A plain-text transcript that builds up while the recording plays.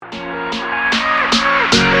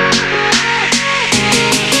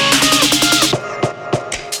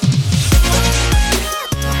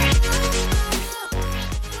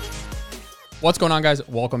What's going on, guys?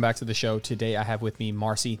 Welcome back to the show. Today I have with me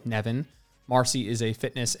Marcy Nevin. Marcy is a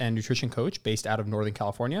fitness and nutrition coach based out of Northern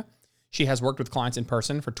California. She has worked with clients in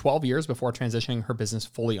person for 12 years before transitioning her business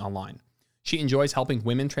fully online. She enjoys helping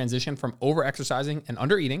women transition from over-exercising and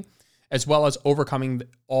under-eating, as well as overcoming the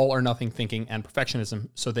all-or-nothing thinking and perfectionism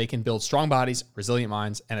so they can build strong bodies, resilient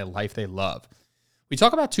minds, and a life they love. We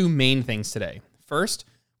talk about two main things today. First,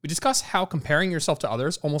 we discuss how comparing yourself to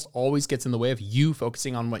others almost always gets in the way of you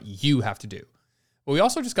focusing on what you have to do. But we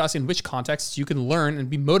also discuss in which contexts you can learn and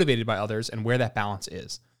be motivated by others and where that balance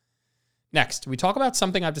is. Next, we talk about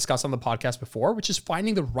something I've discussed on the podcast before, which is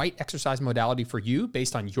finding the right exercise modality for you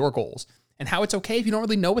based on your goals and how it's okay if you don't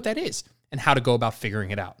really know what that is and how to go about figuring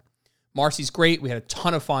it out. Marcy's great. We had a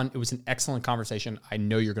ton of fun. It was an excellent conversation. I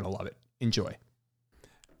know you're going to love it. Enjoy.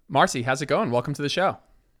 Marcy, how's it going? Welcome to the show.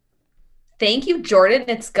 Thank you, Jordan.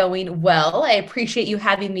 It's going well. I appreciate you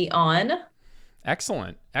having me on.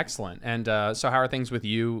 Excellent. And so how are things with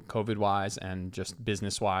you, COVID-wise and just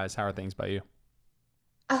business-wise? How are things by you?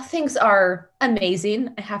 Things are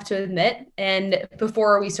amazing, I have to admit. And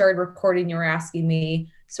before we started recording, you were asking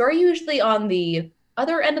me, so are you usually on the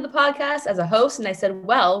other end of the podcast as a host? And I said,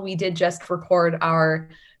 well, we did just record our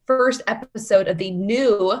first episode of the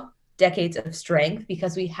new Decades of Strength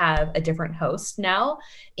because we have a different host now.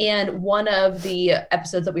 And one of the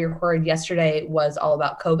episodes that we recorded yesterday was all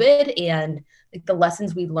about COVID and like the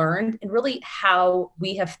lessons we learned and really how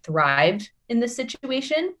we have thrived in this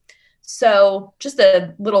situation. So just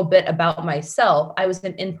a little bit about myself. I was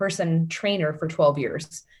an in-person trainer for 12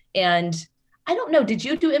 years. And I don't know, did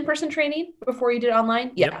you do in-person training before you did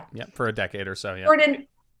online? Yeah. Yep. For a decade or so. Yeah. Jordan,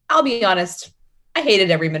 I'll be honest, I hated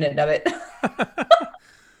every minute of it.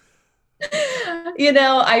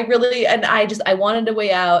 I wanted a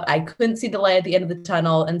way out. I couldn't see the light at the end of the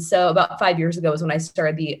tunnel. And so about 5 years ago was when I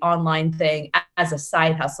started the online thing as a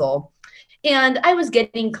side hustle. And I was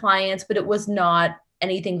getting clients, but it was not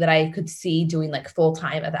anything that I could see doing like full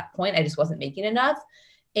time at that point. I just wasn't making enough.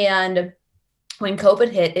 And when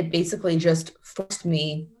COVID hit, it basically just forced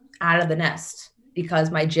me out of the nest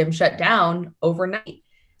because my gym shut down overnight.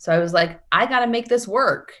 So I was like, I got to make this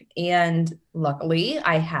work. And luckily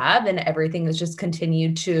I have, and everything has just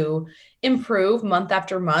continued to improve month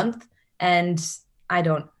after month. And I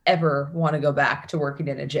don't ever want to go back to working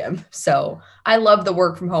in a gym. So I love the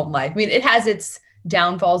work from home life. I mean, it has its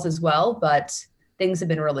downfalls as well, but things have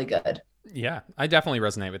been really good. Yeah, I definitely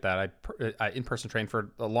resonate with that. I in-person trained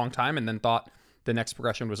for a long time and then thought the next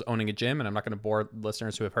progression was owning a gym. And I'm not going to bore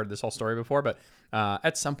listeners who have heard this whole story before, but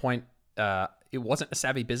at some point, it wasn't a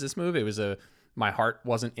savvy business move. It was my heart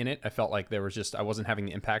wasn't in it. I felt like I wasn't having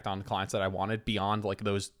the impact on clients that I wanted beyond like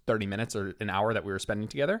those 30 minutes or an hour that we were spending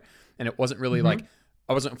together. And it wasn't really like,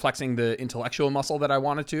 I wasn't flexing the intellectual muscle that I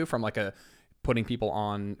wanted to from like putting people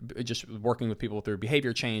on, just working with people through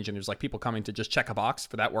behavior change. And it was like people coming to just check a box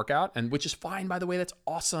for that workout, and which is fine, by the way. That's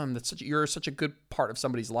awesome. You're such a good part of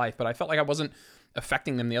somebody's life. But I felt like I wasn't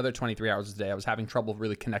affecting them the other 23 hours a day. I was having trouble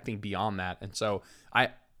really connecting beyond that. And so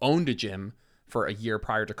I owned a gym for a year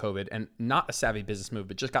prior to COVID, and not a savvy business move,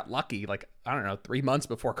 but just got lucky. Like, I don't know, 3 months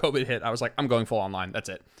before COVID hit, I was like, I'm going full online. That's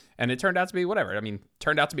it. And it turned out to be whatever. I mean,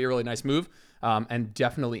 turned out to be a really nice move, and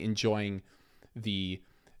definitely enjoying the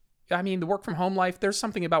work from home life. There's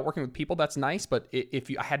something about working with people that's nice, but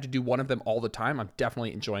I had to do one of them all the time, I'm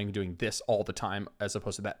definitely enjoying doing this all the time as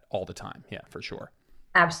opposed to that all the time. Yeah, for sure.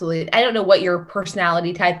 Absolutely. I don't know what your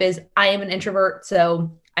personality type is. I am an introvert, so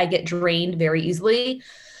I get drained very easily.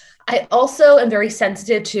 I also am very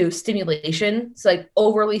sensitive to stimulation. So like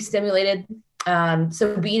overly stimulated.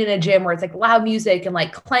 So being in a gym where it's like loud music and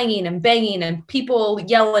like clanging and banging and people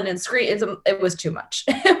yelling and screaming, it was too much.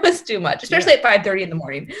 It was too much, especially at 5:30 in the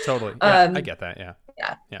morning. Totally. Yeah, I get that.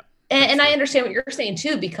 Yeah. And I understand what you're saying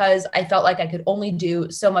too, because I felt like I could only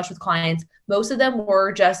do so much with clients. Most of them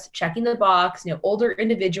were just checking the box, older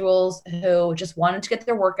individuals who just wanted to get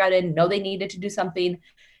their workout in, know they needed to do something,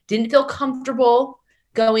 didn't feel comfortable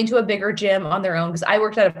going to a bigger gym on their own, because I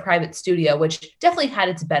worked at a private studio, which definitely had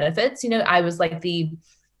its benefits. I was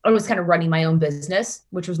kind of running my own business,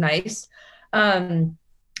 which was nice.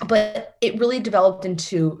 But it really developed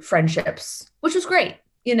into friendships, which was great,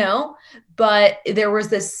 but there was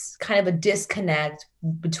this kind of a disconnect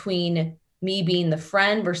between me being the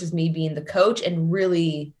friend versus me being the coach and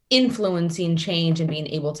really influencing change and being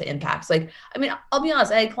able to impact. I'll be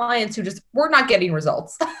honest, I had clients who just were not getting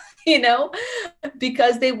results.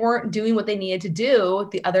 Because they weren't doing what they needed to do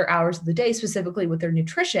the other hours of the day, specifically with their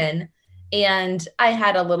nutrition. And I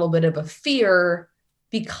had a little bit of a fear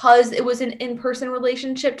because it was an in-person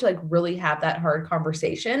relationship to like really have that hard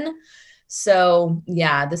conversation. So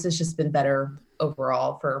yeah, this has just been better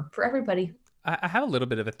overall for everybody. I have a little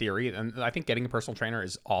bit of a theory, and I think getting a personal trainer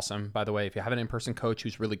is awesome. By the way, if you have an in-person coach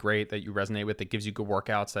who's really great, that you resonate with, that gives you good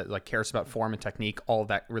workouts, that like cares about form and technique, all of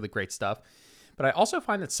that really great stuff. But I also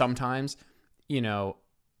find that sometimes, you know,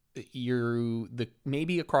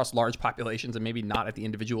 maybe across large populations and maybe not at the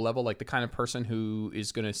individual level, like the kind of person who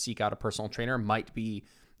is going to seek out a personal trainer might be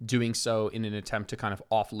doing so in an attempt to kind of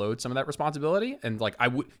offload some of that responsibility. And like I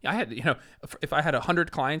had, you know, if I had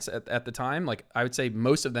 100 clients at the time, like I would say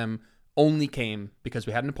most of them only came because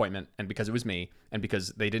we had an appointment and because it was me and because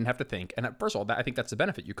they didn't have to think. And first of all, I think that's the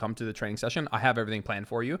benefit. You come to the training session, I have everything planned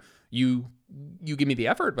for you. You give me the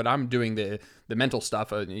effort, but I'm doing the mental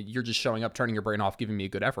stuff. You're just showing up, turning your brain off, giving me a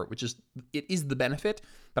good effort, it is the benefit.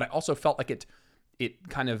 But I also felt like it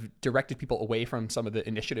kind of directed people away from some of the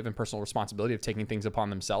initiative and personal responsibility of taking things upon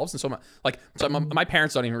themselves. And so my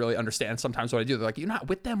parents don't even really understand sometimes what I do. They're like, you're not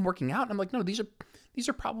with them working out. And I'm like, no, these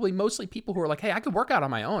are probably mostly people who are like, hey, I could work out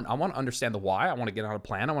on my own. I want to understand the why. I want to get on a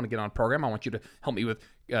plan. I want to get on a program. I want you to help me with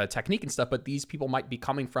technique and stuff. But these people might be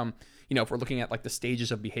coming from, you know, if we're looking at like the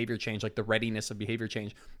stages of behavior change, like the readiness of behavior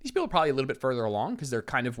change, these people are probably a little bit further along because they're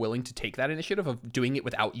kind of willing to take that initiative of doing it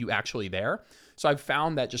without you actually there. So I've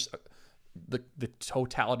found that just the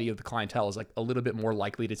totality of the clientele is like a little bit more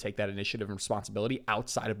likely to take that initiative and responsibility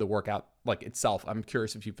outside of the workout like itself. I'm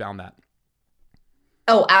curious if you found that.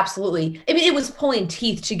 Oh, absolutely. I mean, it was pulling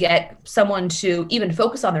teeth to get someone to even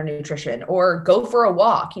focus on their nutrition or go for a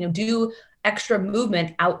walk, you know, do extra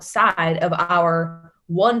movement outside of our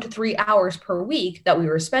 1 to 3 hours per week that we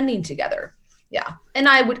were spending together. Yeah. And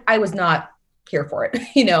I was not here for it,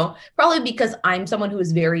 you know, probably because I'm someone who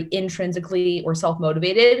is very intrinsically or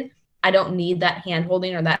self-motivated. I don't need that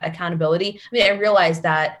hand-holding or that accountability. I mean, I realize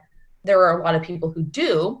that there are a lot of people who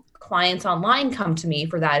do. Clients online come to me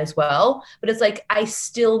for that as well. But it's like, I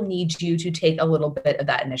still need you to take a little bit of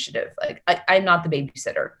that initiative. Like I'm not the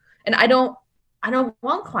babysitter, and I don't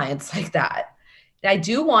want clients like that. And I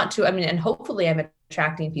do want to, I mean, and hopefully I'm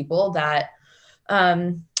attracting people that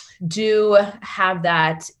do have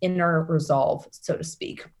that inner resolve, so to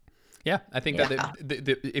speak. Yeah, I think that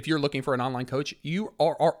if you're looking for an online coach, you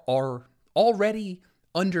are already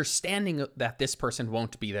understanding that this person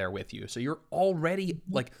won't be there with you. So you're already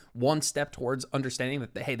like one step towards understanding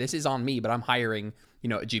that, hey, this is on me, but I'm hiring, you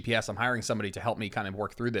know, a GPS. I'm hiring somebody to help me kind of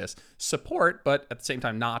work through this support, but at the same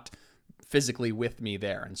time, not physically with me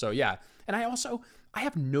there. And so, yeah. And I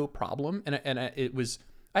have no problem.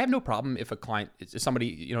 I have no problem if a client, if somebody,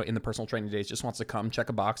 you know, in the personal training days just wants to come check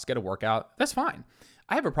a box, get a workout. That's fine.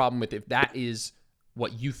 I have a problem with if that is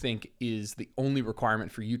what you think is the only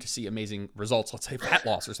requirement for you to see amazing results, let's say fat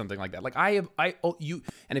loss or something like that. Like and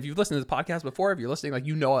if you've listened to the podcast before, if you're listening, like,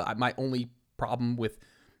 you know, my only problem with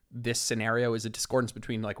this scenario is a discordance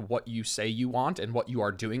between like what you say you want and what you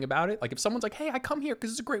are doing about it. Like if someone's like, hey, I come here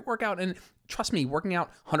because it's a great workout, and trust me, working out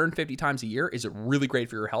 150 times a year is really great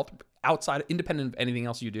for your health, independent of anything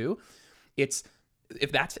else you do.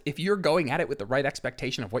 If you're going at it with the right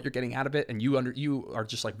expectation of what you're getting out of it, and you are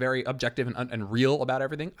just like very objective and real about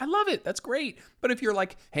everything, I love it. That's great. But if you're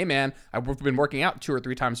like, hey man, I've been working out 2 or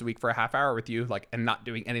 3 times a week for a half hour with you, like, and not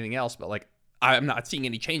doing anything else, but like, I'm not seeing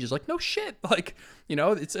any changes. Like, no shit. Like, you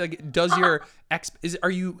know, it's like, are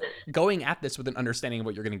you going at this with an understanding of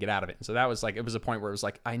what you're going to get out of it? And so that was like, it was a point where it was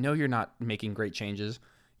like, I know you're not making great changes.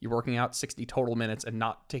 You're working out 60 total minutes and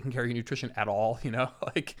not taking care of your nutrition at all, you know,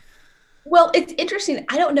 like. Well, it's interesting.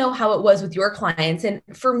 I don't know how it was with your clients. And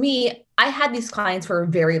for me, I had these clients for a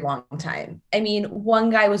very long time. I mean,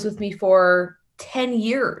 one guy was with me for 10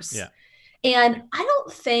 years. Yeah. And I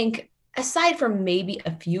don't think, aside from maybe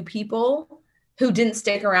a few people who didn't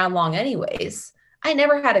stick around long anyways, I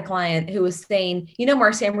never had a client who was saying, you know,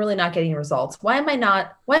 Marcy, I'm really not getting results. Why am I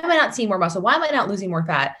not seeing more muscle? Why am I not losing more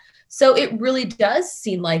fat? So it really does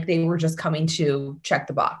seem like they were just coming to check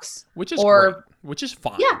the box. Which is great. Which is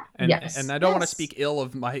fine. Yeah. And I don't want to speak ill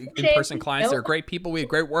of my in-person clients. They're great people. We had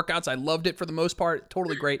great workouts. I loved it for the most part.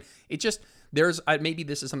 Totally great. It just, maybe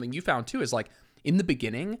this is something you found too, is like in the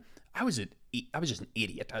beginning, I was just an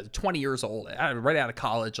idiot. I was 20 years old, right out of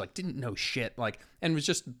college, like didn't know shit, like, and was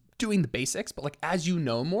just doing the basics. But like, as you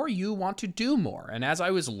know more, you want to do more. And as I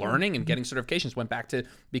was learning and getting certifications, went back to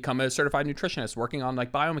become a certified nutritionist, working on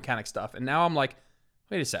like biomechanics stuff. And now I'm like,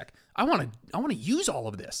 wait a sec, I want to use all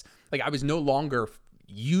of this. Like, I was no longer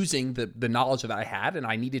using the knowledge that I had, and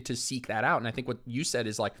I needed to seek that out. And I think what you said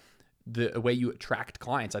is like the way you attract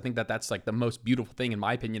clients. I think that's like the most beautiful thing, in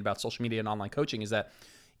my opinion, about social media and online coaching, is that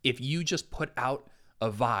if you just put out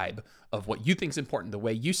a vibe of what you think is important, the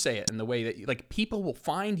way you say it, and the way that like people will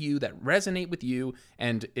find you that resonate with you.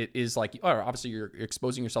 And it is like, oh, obviously you're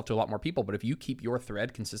exposing yourself to a lot more people, but if you keep your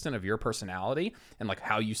thread consistent of your personality and like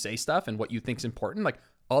how you say stuff and what you think is important, like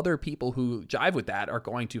other people who jive with that are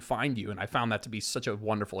going to find you. And I found that to be such a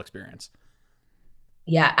wonderful experience.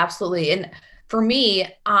 Yeah, absolutely. And for me,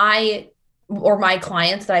 or my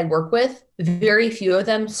clients that I work with, very few of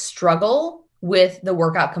them struggle with the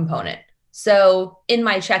workout component. So in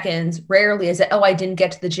my check-ins, rarely is it, oh, I didn't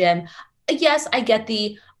get to the gym. Yes, I get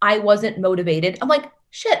I wasn't motivated. I'm like,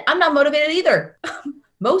 shit, I'm not motivated either.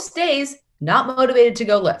 Most days, not motivated to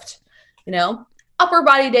go lift, upper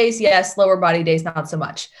body days, yes, lower body days, not so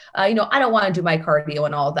much. I don't want to do my cardio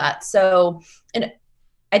and all of that. So, and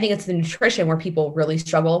I think it's the nutrition where people really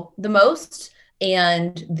struggle the most.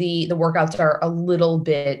 And the workouts are a little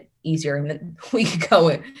bit easier. And then we could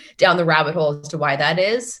go down the rabbit hole as to why that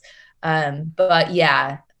is. But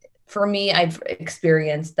yeah, for me, I've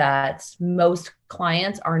experienced that most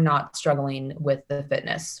clients are not struggling with the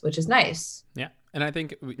fitness, which is nice. Yeah. And I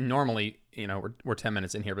think normally, we're 10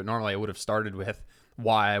 minutes in here, but normally I would have started with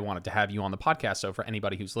why I wanted to have you on the podcast. So for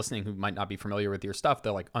anybody who's listening who might not be familiar with your stuff,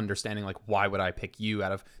 they're like understanding like, why would I pick you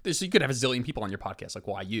out of this? So you could have a zillion people on your podcast, like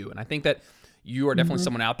why you? And I think that you are definitely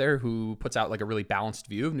someone out there who puts out like a really balanced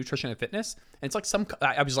view of nutrition and fitness. And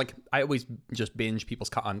it's like I always just binge people's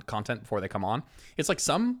content before they come on. It's like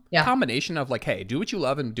some combination of like, hey, do what you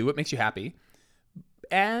love and do what makes you happy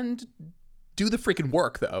and do the freaking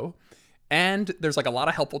work though. And there's like a lot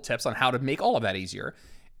of helpful tips on how to make all of that easier.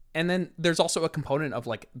 And then there's also a component of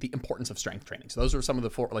like the importance of strength training. So those are some of the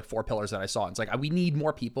four pillars that I saw. It's like, we need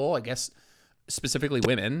more people, I guess, specifically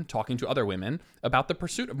women, talking to other women about the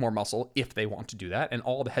pursuit of more muscle if they want to do that, and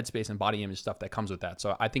all the headspace and body image stuff that comes with that.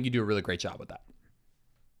 So I think you do a really great job with that.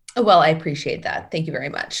 Well, I appreciate that. Thank you very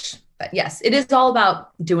much. But yes, it is all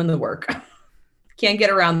about doing the work. Can't get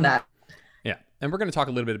around that. Yeah. And we're going to talk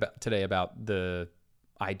a little bit today about the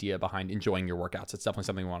idea behind enjoying your workouts. It's definitely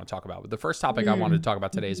something we want to talk about. But the first topic I wanted to talk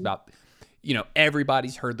about today is about,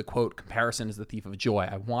 everybody's heard the quote, comparison is the thief of joy.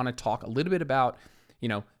 I want to talk a little bit about,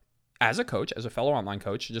 as a coach, as a fellow online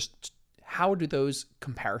coach, just how do those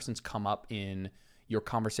comparisons come up in your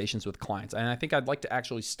conversations with clients? And I think I'd like to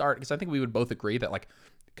actually start, because I think we would both agree that like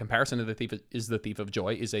comparison to the thief of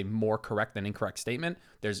joy is a more correct than incorrect statement.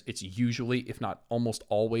 It's usually, if not almost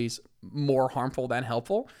always, more harmful than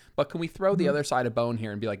helpful. But can we throw the other side of bone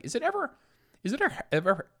here and be like, is it ever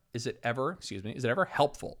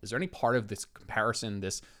helpful? Is there any part of this comparison,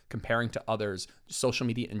 this comparing to others, social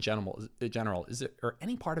media in general, or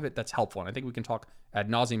any part of it that's helpful? And I think we can talk ad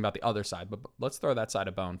nauseum about the other side, but let's throw that side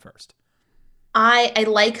of bone first. I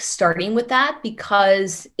like starting with that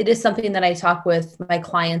because it is something that I talk with my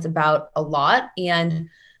clients about a lot. And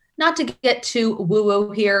not to get too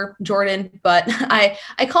woo-woo here, Jordan, but I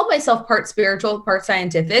call myself part spiritual, part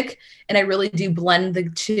scientific, and I really do blend the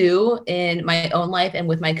two in my own life and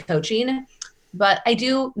with my coaching. But I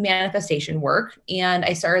do manifestation work, and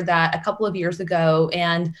I started that a couple of years ago.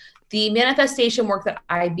 And the manifestation work that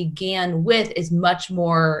I began with is much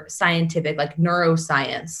more scientific, like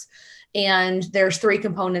neuroscience. And there's 3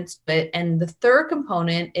 components to it. And the third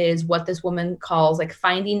component is what this woman calls like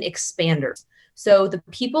finding expanders. So the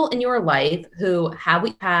people in your life who have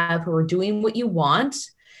what you have, who are doing what you want,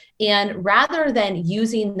 and rather than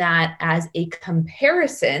using that as a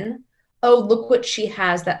comparison, oh, look what she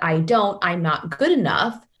has that I don't, I'm not good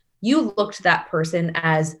enough, you look to that person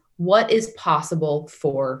as what is possible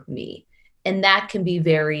for me. And that can be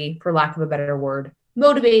very, for lack of a better word,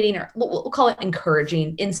 motivating, or we'll call it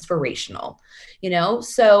encouraging, inspirational,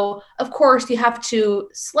 So of course you have to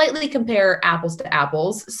slightly compare apples to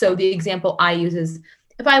apples. So the example I use is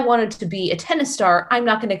if I wanted to be a tennis star, I'm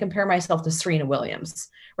not going to compare myself to Serena Williams,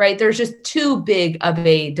 right? There's just too big of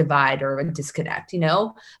a divide or a disconnect,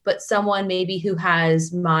 but someone maybe who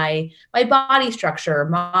has my body structure,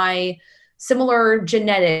 my similar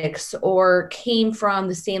genetics, or came from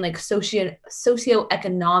the same like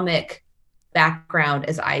socioeconomic background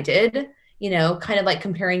as I did, kind of like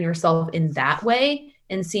comparing yourself in that way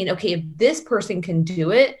and seeing, okay, if this person can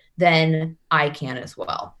do it, then I can as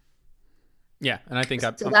well. Yeah. And I think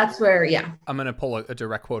that's where, I'm going to pull a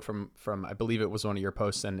direct quote from, I believe it was one of your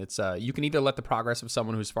posts, and it's, you can either let the progress of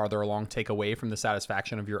someone who's farther along take away from the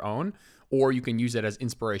satisfaction of your own, or you can use it as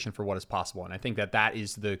inspiration for what is possible. And I think that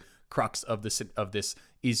is the crux of this,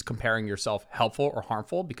 is comparing yourself helpful or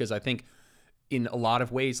harmful? Because I think in a lot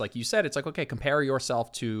of ways, like you said, it's like, okay, compare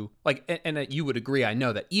yourself to like, and you would agree, I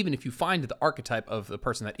know, that even if you find the archetype of the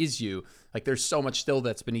person that is you, like there's so much still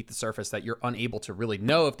that's beneath the surface that you're unable to really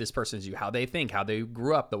know if this person is you, how they think, how they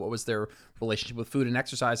grew up, what was their relationship with food and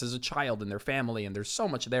exercise as a child and their family. And there's so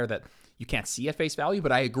much there that you can't see at face value.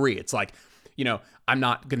 But I agree. It's like, I'm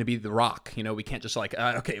not going to be The Rock. We can't just like,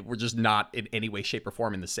 okay, we're just not in any way, shape, or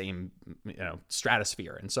form in the same,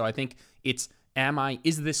 stratosphere. And so I think is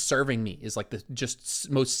this serving me is like the just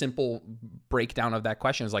most simple breakdown of that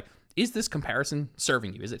question is like, is this comparison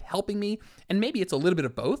serving you? Is it helping me? And maybe it's a little bit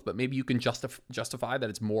of both, but maybe you can justify that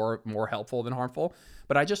it's more helpful than harmful.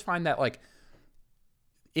 But I just find that like,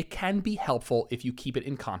 it can be helpful if you keep it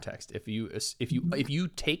in context. If you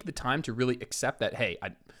take the time to really accept that, hey,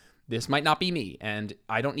 this might not be me, and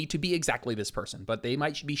I don't need to be exactly this person, but they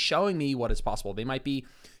might be showing me what is possible. They might be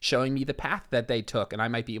showing me the path that they took, and I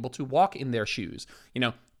might be able to walk in their shoes.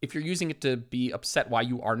 If you're using it to be upset why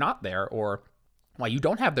you are not there, or why you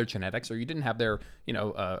don't have their genetics, or you didn't have their,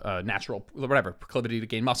 natural, whatever, proclivity to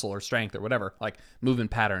gain muscle or strength or whatever, like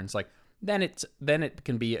movement patterns, like then it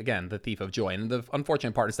can be, again, the thief of joy. And the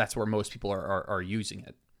unfortunate part is that's where most people are using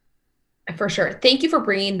it. For sure. Thank you for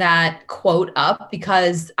bringing that quote up,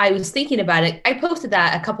 because I was thinking about it. I posted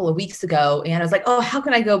that a couple of weeks ago and I was like, oh, how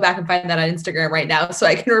can I go back and find that on Instagram right now so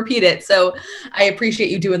I can repeat it? So I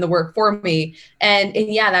appreciate you doing the work for me. And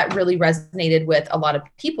yeah, that really resonated with a lot of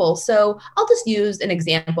people. So I'll just use an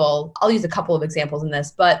example. I'll use a couple of examples in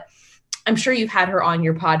this, but I'm sure you've had her on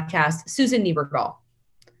your podcast, Susan Niebergall.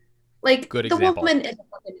 Like, good the example. woman is a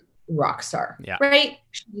fucking rock star, yeah. Right?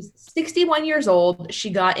 She's 61 years old. She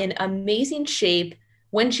got in amazing shape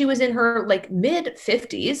when she was in her like mid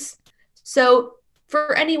 50s. So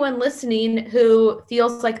for anyone listening who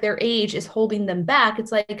feels like their age is holding them back,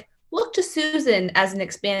 it's like, look to Susan as an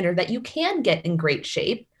expander that you can get in great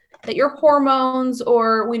shape, that your hormones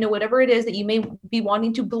or whatever it is that you may be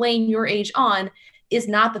wanting to blame your age on is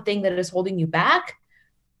not the thing that is holding you back.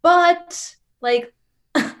 But like,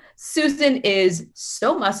 Susan is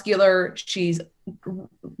so muscular. She's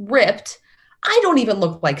ripped. I don't even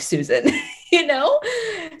look like Susan,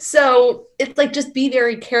 So it's like, just be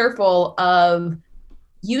very careful of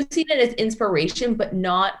using it as inspiration, but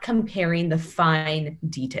not comparing the fine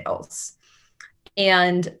details.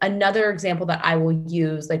 And another example that I will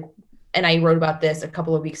use, and I wrote about this a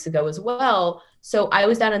couple of weeks ago as well. So I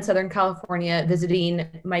was down in Southern California visiting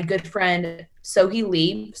my good friend, Sohee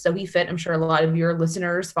Lee, Sohee Fit. I'm sure a lot of your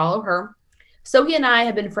listeners follow her. Sohee and I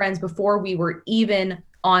have been friends before we were even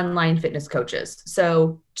online fitness coaches.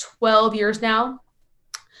 So 12 years now.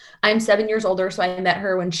 I'm 7 years older. So I met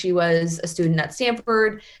her when she was a student at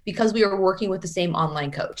Stanford because we were working with the same online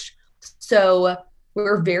coach. So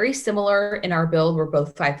we're very similar in our build. We're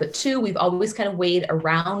both 5'2". We've always kind of weighed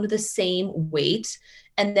around the same weight.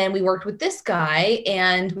 And then we worked with this guy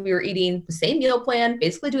and we were eating the same meal plan,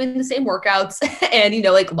 basically doing the same workouts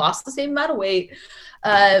and, lost the same amount of weight.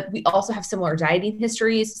 We also have similar dieting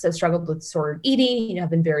histories. So struggled with disordered eating, have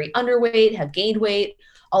been very underweight, have gained weight,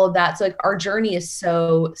 all of that. So our journey is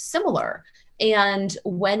so similar. And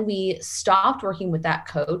when we stopped working with that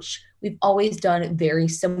coach, we've always done very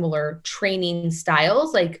similar training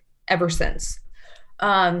styles, ever since.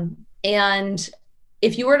 And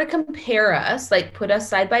if you were to compare us, put us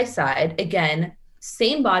side by side, again,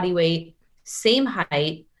 same body weight, same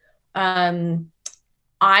height.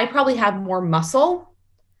 I probably have more muscle,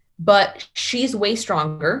 but she's way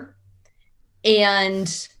stronger.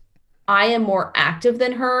 And I am more active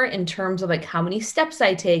than her in terms of how many steps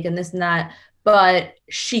I take and this and that, but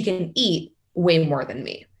she can eat way more than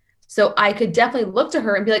me. So I could definitely look to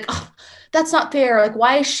her and be like, oh, that's not fair.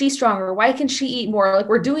 Why is she stronger? Why can she eat more?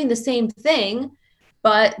 We're doing the same thing.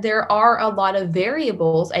 But there are a lot of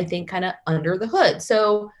variables, I think, kind of under the hood.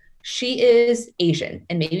 So she is Asian,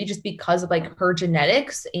 and maybe just because of her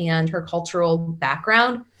genetics and her cultural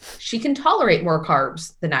background, she can tolerate more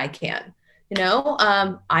carbs than I can.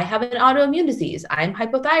 I have an autoimmune disease. I'm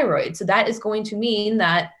hypothyroid. So that is going to mean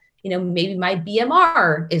that, maybe my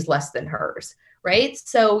BMR is less than hers, right?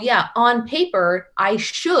 So yeah, on paper, I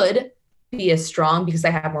should be as strong because I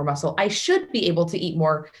have more muscle. I should be able to eat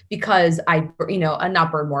more because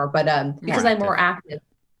not burn more, but because I'm more active.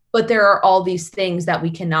 But there are all these things that we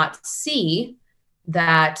cannot see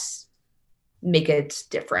that make it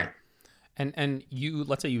different. And you,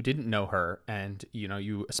 let's say you didn't know her and,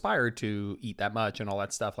 you aspired to eat that much and all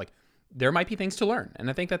that stuff. There might be things to learn. And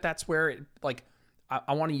I think that's where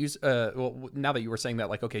I want to use, now that you were saying that,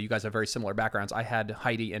 okay, you guys have very similar backgrounds. I had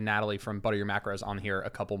Heidi and Natalie from Butter Your Macros on here a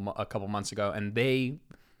couple months ago, and they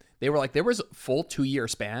They were like, there was a full 2-year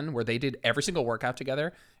span where they did every single workout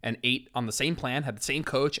together and ate on the same plan, had the same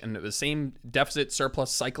coach, and it was the same deficit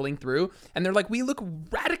surplus cycling through. And they're like, we look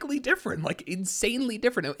radically different, like insanely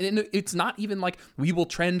different. And it's not even like we will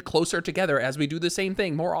trend closer together as we do the same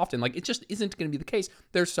thing more often. Like, it just isn't going to be the case.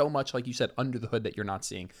 There's so much, like you said, under the hood that you're not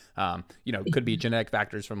seeing. It could be genetic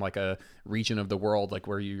factors from like a region of the world, like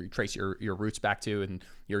where you trace your roots back to, and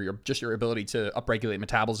your ability to upregulate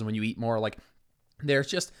metabolism when you eat more. Like, there's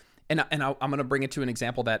just, and I'm going to bring it to an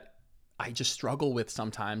example that I just struggle with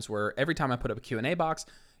sometimes, where every time I put up a Q&A box,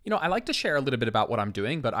 I like to share a little bit about what I'm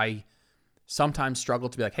doing, but I sometimes struggle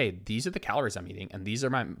to be like, hey, these are the calories I'm eating, and these are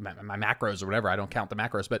my macros or whatever. I don't count the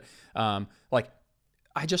macros, but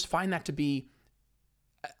I just find that to be,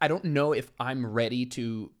 I don't know if I'm ready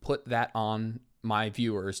to put that on my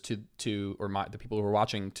viewers or the people who are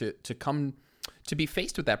watching to come to be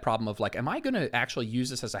faced with that problem of like, am I going to actually use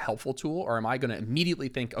this as a helpful tool, or am I going to immediately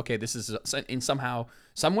think, okay, this is in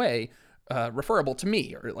some way referable to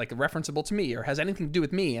me, or like referenceable to me, or has anything to do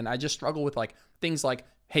with me? And I just struggle with like things like,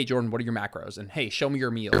 hey, Jordan, what are your macros? And hey, show me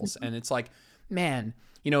your meals. And it's like, man,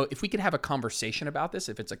 if we could have a conversation about this,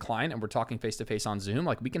 if it's a client and we're talking face to face on Zoom,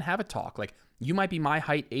 like we can have a talk. Like, you might be my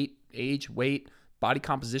height, age, weight, body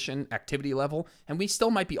composition, activity level, and we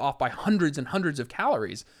still might be off by hundreds and hundreds of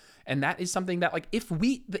calories. And that is something that, like,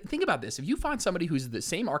 think about this, if you find somebody who's the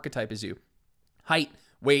same archetype as you, height,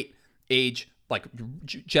 weight, age, like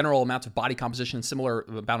general amounts of body composition, similar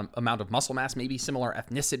amount of muscle mass, maybe similar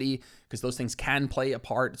ethnicity, because those things can play a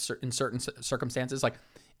part in certain circumstances, like,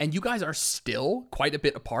 and you guys are still quite a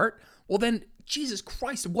bit apart, well then, Jesus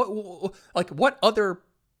Christ, what other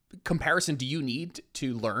comparison do you need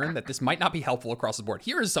to learn that this might not be helpful across the board?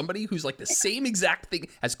 Here is somebody who's like the same exact thing,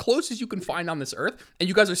 as close as you can find on this earth, and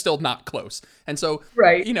you guys are still not close. And so,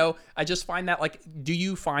 right. I just find that, like, do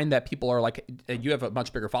you find that people are like, you have a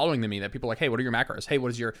much bigger following than me, that people are like, hey, what are your macros? Hey,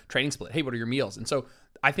 what is your training split? Hey, what are your meals? And so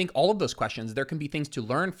I think all of those questions, there can be things to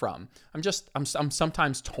learn from. I'm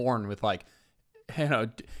sometimes torn with like,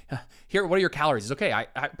 here, what are your calories? It's okay. I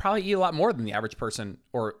probably eat a lot more than the average person,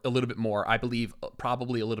 or a little bit more. I believe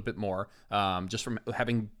probably a little bit more, just from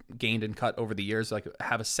having gained and cut over the years, like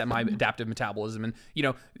have a semi-adaptive metabolism. And,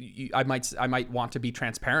 I might want to be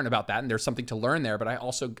transparent about that. And there's something to learn there, but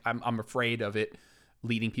I'm afraid of it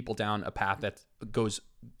leading people down a path that goes,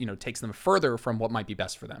 takes them further from what might be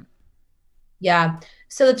best for them. Yeah.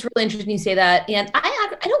 So it's really interesting you say that. And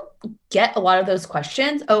I don't get a lot of those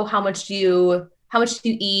questions. Oh, how much do you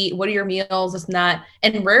eat? What are your meals? This and that.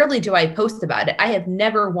 And rarely do I post about it. I have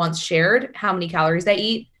never once shared how many calories I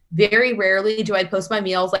eat. Very rarely do I post my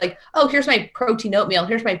meals like, oh, here's my protein oatmeal.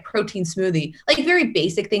 Here's my protein smoothie. Like very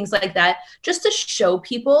basic things like that, just to show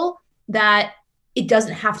people that it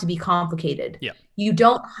doesn't have to be complicated. Yeah. You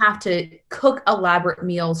don't have to cook elaborate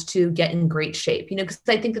meals to get in great shape, because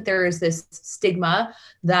I think that there is this stigma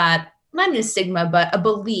that, not even a stigma, but a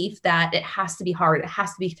belief that it has to be hard. It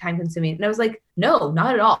has to be time consuming. And I was like, no,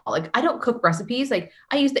 not at all. Like, I don't cook recipes. Like,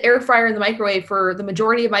 I use the air fryer and the microwave for the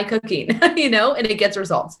majority of my cooking, and it gets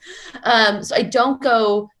results. So I don't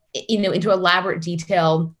go, into elaborate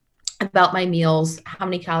detail about my meals, how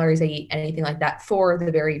many calories I eat, anything like that, for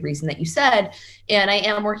the very reason that you said. And I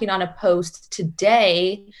am working on a post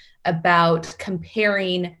today about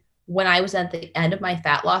comparing when I was at the end of my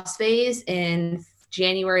fat loss phase in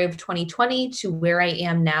January of 2020 to where I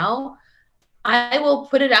am now. I will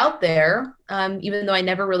put it out there, even though I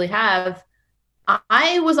never really have.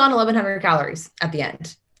 I was on 1,100 calories at the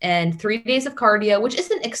end, and 3 days of cardio, which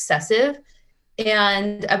isn't excessive,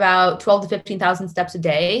 and about 12 to 15,000 steps a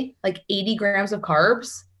day, like 80 grams of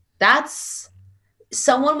carbs. That's,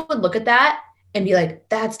 someone would look at that and be like,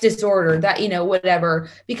 that's disorder, that, whatever,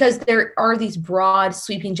 because there are these broad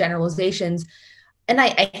sweeping generalizations. And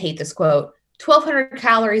I hate this quote, 1,200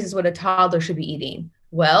 calories is what a toddler should be eating.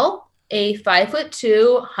 Well, a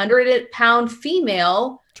 5'2", 100-pound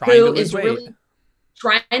female who is really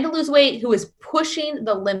trying to lose weight, who is pushing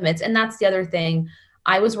the limits. And that's the other thing.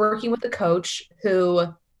 I was working with a coach who,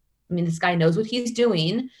 this guy knows what he's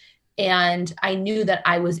doing. And I knew that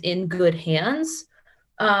I was in good hands.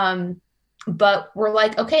 But we're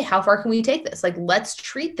like, okay, how far can we take this? Like, let's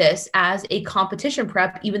treat this as a competition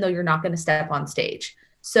prep, even though you're not going to step on stage.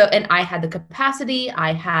 So, and I had the capacity,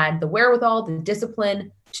 I had the wherewithal, the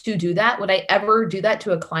discipline to do that. Would I ever do that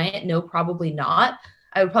to a client? No, probably not.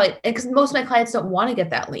 I would probably, because most of my clients don't want to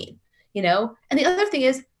get that lean, And the other thing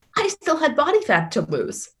is, I still had body fat to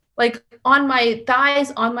lose. Like on my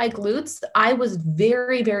thighs, on my glutes, I was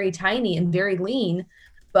very, very tiny and very lean.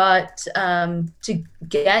 But to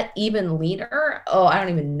get even leaner, I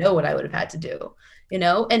don't even know what I would have had to do.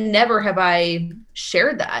 and never have I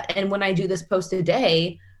shared that. And when I do this post a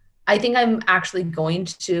day, I think I'm actually going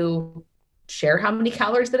to share how many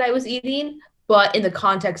calories that I was eating, but in the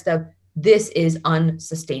context of this is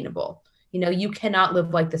unsustainable. You cannot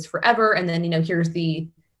live like this forever. And then, here's the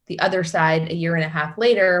other side a year and a half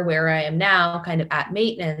later, where I am now kind of at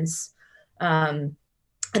maintenance, and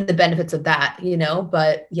the benefits of that,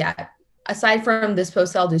 but yeah, aside from this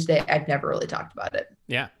post I'll do today, I've never really talked about it.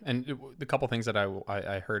 Yeah, and the couple things that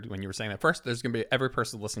I heard when you were saying that. First, there's going to be every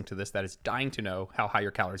person listening to this that is dying to know how high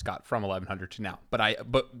your calories got from 1100 to now. But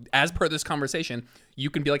as per this conversation, you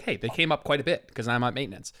can be like, hey, they came up quite a bit because I'm at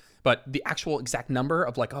maintenance. But the actual exact number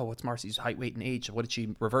of like, oh, what's Marcy's height, weight, and age? What did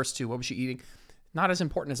she reverse to? What was she eating? Not as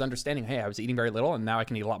important as understanding, hey, I was eating very little and now I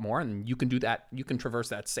can eat a lot more, and you can do that. You can traverse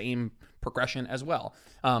that same progression as well.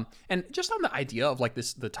 And just on the idea of like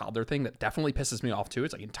the toddler thing, that definitely pisses me off too.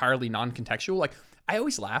 It's like entirely non-contextual. Like I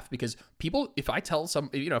always laugh because people, if I tell some,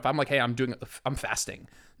 if I'm like, hey, I'm fasting,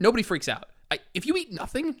 nobody freaks out. If you eat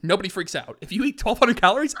nothing, nobody freaks out. If you eat 1,200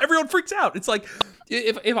 calories, everyone freaks out. It's like,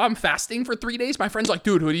 if I'm fasting for 3 days, my friend's like,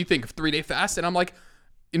 dude, what do you think of 3-day fast? And I'm like,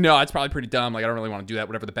 no, it's probably pretty dumb. Like, I don't really want to do that.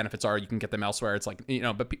 Whatever the benefits are, you can get them elsewhere. It's like,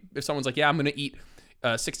 but if someone's like, yeah, I'm going to eat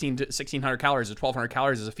 1,600 calories or 1,200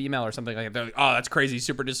 calories as a female or something like that, they're like, oh, that's crazy,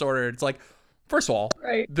 super disordered. It's like, first of all,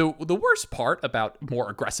 right. the worst part about more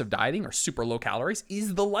aggressive dieting or super low calories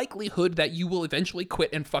is the likelihood that you will eventually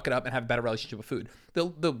quit and fuck it up and have a better relationship with food.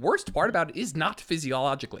 The worst part about it is not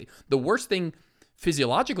physiologically. The worst thing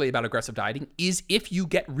physiologically about aggressive dieting is if you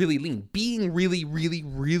get really lean. Being really, really,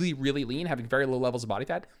 really, really lean, having very low levels of body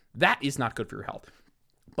fat, that is not good for your health.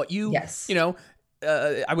 But Yes.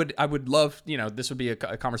 I would love, this would be a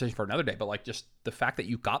conversation for another day, but like just the fact that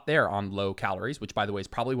you got there on low calories, which by the way is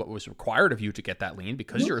probably what was required of you to get that lean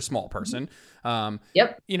because you're a small person.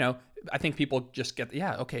 Yep. I think people just get,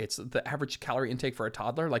 okay, it's the average calorie intake for a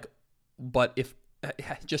toddler. Like, but if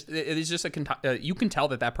it is just you can tell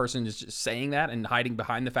that person is just saying that and hiding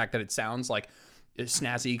behind the fact that it sounds like a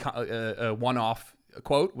snazzy one-off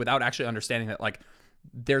quote without actually understanding that like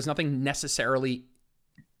there's nothing necessarily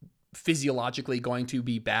physiologically going to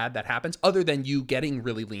be bad that happens other than you getting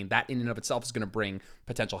really lean. That in and of itself is going to bring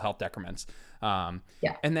potential health decrements. And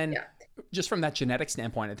then just from that genetic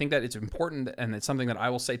standpoint, I think that it's important, and it's something that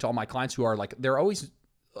I will say to all my clients who are like, they're always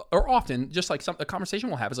or often just like a conversation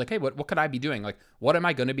we'll have is like, hey, what could I be doing? Like, what am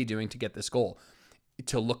I going to be doing to get this goal?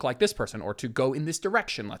 To look like this person or to go in this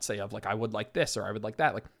direction, let's say, of like, I would like this or I would like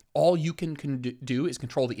that. Like, all you can do is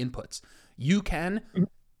control the inputs. You can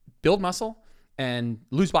build muscle and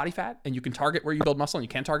lose body fat, and you can target where you build muscle and you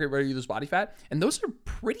can't target where you lose body fat. And those are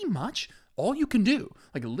pretty much all you can do.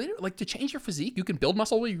 Like, literally, like to change your physique, you can build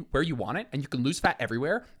muscle where you want it, and you can lose fat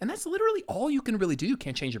everywhere. And that's literally all you can really do. You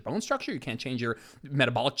can't change your bone structure. You can't change your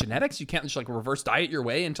metabolic genetics. You can't just like reverse diet your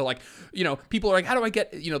way into like, people are like, how do I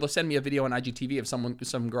get, they'll send me a video on IGTV of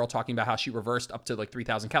some girl talking about how she reversed up to like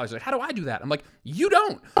 3,000 calories. Like, how do I do that? I'm like, you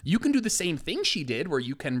don't. You can do the same thing she did, where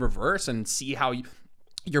you can reverse and see how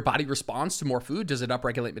your body responds to more food. Does it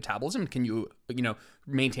upregulate metabolism? Can you,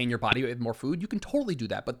 maintain your body with more food? You can totally do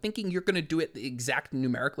that. But thinking you're going to do it exact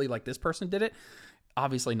numerically like this person did it,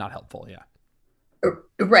 obviously not helpful. Yeah.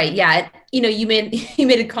 Right. Yeah. You made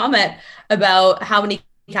a comment about how many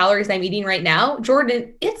calories I'm eating right now.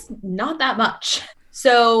 Jordan, it's not that much.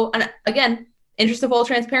 So, and again, interest of full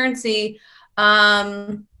transparency,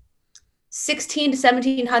 16 to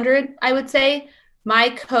 1,700, I would say.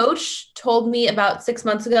 My coach told me about 6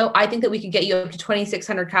 months ago, I think that we could get you up to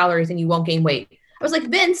 2,600 calories and you won't gain weight. I was like,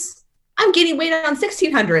 Vince, I'm gaining weight on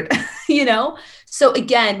 1,600, So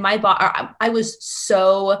again, I was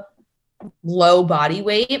so low body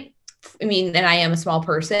weight. I mean, and I am a small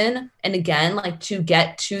person. And again, like to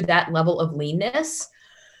get to that level of leanness,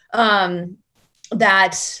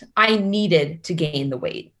 that I needed to gain the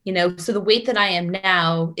weight, so the weight that I am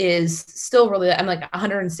now is still I'm like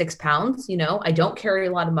 106 pounds, I don't carry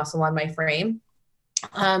a lot of muscle on my frame.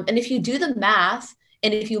 And if you do the math,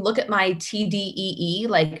 and if you look at my TDEE,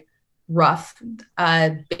 like rough,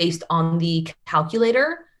 based on the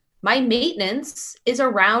calculator, my maintenance is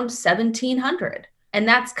around 1,700. And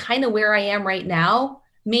that's kind of where I am right now,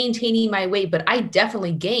 maintaining my weight. But I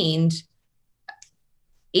definitely gained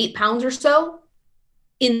 8 pounds or so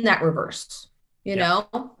in that reverse,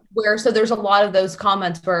 so there's a lot of those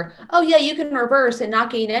comments where, oh yeah, you can reverse and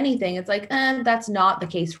not gain anything. It's like, that's not the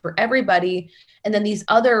case for everybody. And then these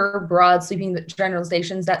other broad sweeping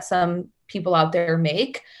generalizations that some people out there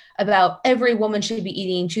make about every woman should be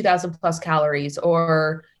eating 2,000 plus calories,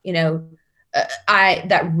 or,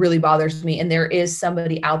 that really bothers me. And there is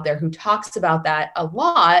somebody out there who talks about that a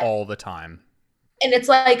lot all the time. And it's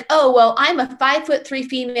like, oh, well, I'm a 5'3"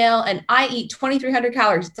 female and I eat 2,300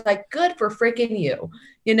 calories. It's like, good for freaking you,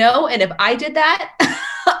 you know? And if I did that,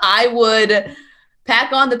 I would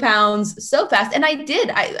pack on the pounds so fast. And I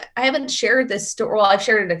did. I haven't shared this story. Well, I've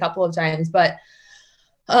shared it a couple of times, but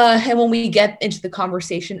and when we get into the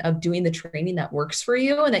conversation of doing the training that works for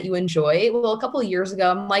you and that you enjoy, well, a couple of years ago,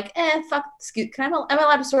 I'm like, fuck, am I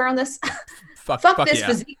allowed to swear on this? Fuck this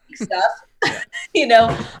physique stuff. You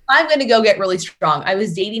know, I'm going to go get really strong. I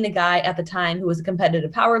was dating a guy at the time who was a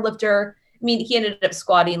competitive power lifter. I mean, he ended up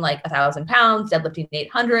squatting like 1,000 pounds, deadlifting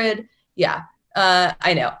 800. Yeah,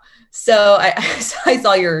 I know. So I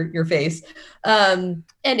saw your face.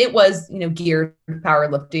 And it was, you know, geared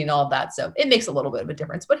powerlifting, all of that. So it makes a little bit of a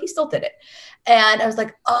difference, but he still did it. And I was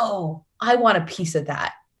like, oh, I want a piece of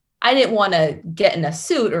that. I didn't want to get in a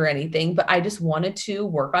suit or anything, but I just wanted to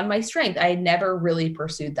work on my strength. I had never really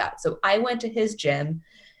pursued that. So I went to his gym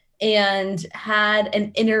and had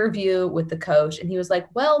an interview with the coach. And he was like,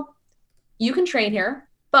 well, you can train here,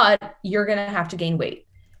 but you're going to have to gain weight.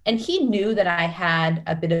 And he knew that I had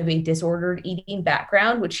a bit of a disordered eating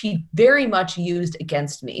background, which he very much used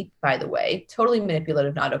against me, by the way, totally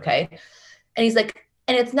manipulative, not okay. And he's like,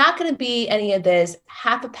 and it's not going to be any of this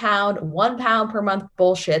half a pound, 1 pound per month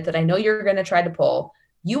bullshit that I know you're going to try to pull.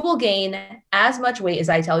 You will gain as much weight as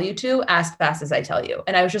I tell you to, as fast as I tell you.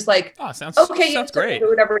 And I was just like, oh, sounds great.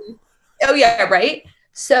 Whatever. Oh yeah. Right.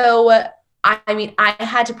 So, I mean, I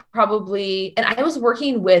had to probably, and I was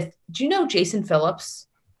working with, do you know Jason Phillips?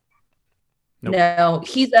 Nope. No,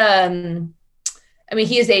 he's,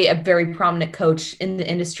 he is a very prominent coach in the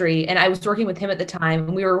industry. And I was working with him at the time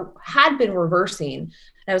and we had been reversing. And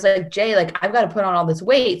I was like, Jay, like, I've got to put on all this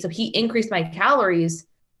weight. So he increased my calories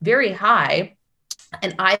very high.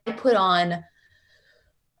 And I put on,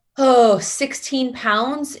 16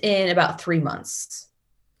 pounds in about 3 months,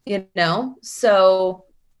 you know? So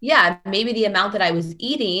yeah, maybe the amount that I was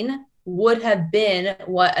eating would have been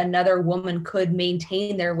what another woman could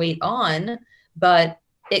maintain their weight on, but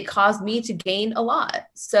it caused me to gain a lot.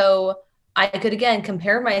 So I could, again,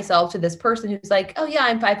 compare myself to this person who's like, oh yeah,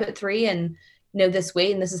 I'm 5'3" and you know, this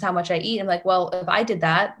weight and this is how much I eat. I'm like, well, if I did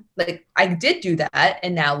that, like I did do that.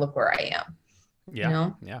 And now look where I am. Yeah. You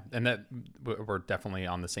know? Yeah. And that we're definitely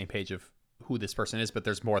on the same page of who this person is, but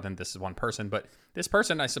there's more than this is one person. But this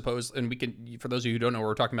person, I suppose, and we can, for those of you who don't know what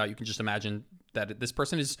we're talking about, you can just imagine that this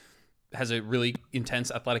person has a really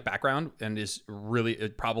intense athletic background and is really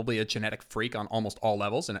probably a genetic freak on almost all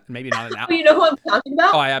levels, and maybe not an You know who I'm talking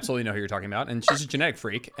about? Oh, I absolutely know who you're talking about. And she's a genetic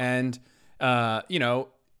freak. And, you know,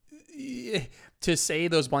 to say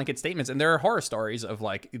those blanket statements, and there are horror stories of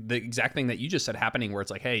like the exact thing that you just said happening where it's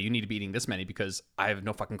like, hey, you need to be eating this many because I have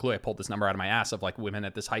no fucking clue. I pulled this number out of my ass of like women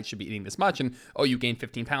at this height should be eating this much. And, oh, you gained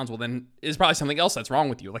 15 pounds. Well, then there's probably something else that's wrong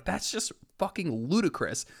with you. Like, that's just fucking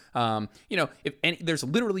ludicrous. You know, there's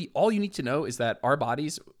literally all you need to know is that our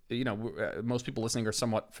bodies, you know, most people listening are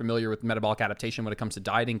somewhat familiar with metabolic adaptation when it comes to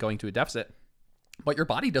dieting, going to a deficit. But your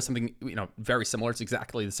body does something, you know, very similar. It's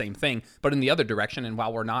exactly the same thing, but in the other direction. And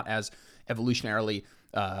while we're not as evolutionarily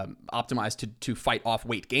optimized to fight off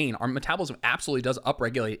weight gain, our metabolism absolutely does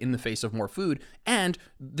upregulate in the face of more food. And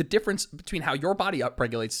the difference between how your body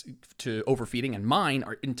upregulates to overfeeding and mine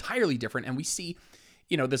are entirely different. And we see,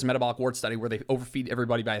 you know, this metabolic ward study where they overfeed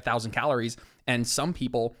everybody by 1,000 calories, and some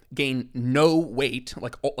people gain no weight,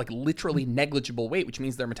 like literally negligible weight, which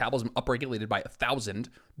means their metabolism upregulated by 1,000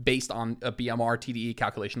 based on a BMR TDE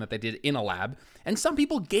calculation that they did in a lab. And some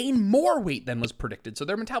people gain more weight than was predicted, so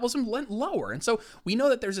their metabolism went lower. And so we know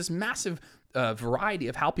that there's this massive variety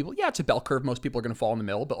of how people, it's a bell curve. Most people are going to fall in the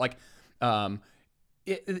middle, but like,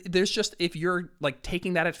 there's just, if you're like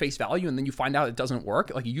taking that at face value and then you find out it doesn't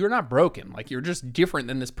work, like you're not broken, like you're just different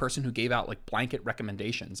than this person who gave out like blanket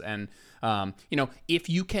recommendations. And you know, if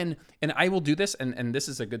you can, and I will do this, and this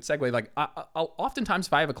is a good segue, like I'll oftentimes,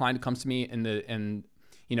 if I have a client who comes to me and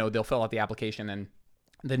you know, they'll fill out the application and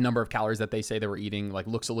the number of calories that they say they were eating like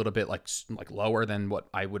looks a little bit like lower than what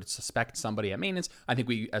I would suspect somebody at maintenance. I think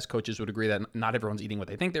we as coaches would agree that not everyone's eating what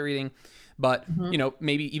they think they're eating, but you know,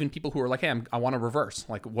 maybe even people who are like, hey, I want to reverse.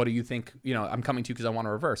 Like, what do you think? You know, I'm coming to you because I want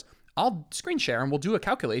to reverse. I'll screen share and we'll do a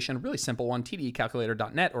calculation, a really simple one,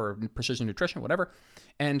 tdecalculator.net or Precision Nutrition, whatever.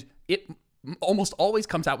 And it almost always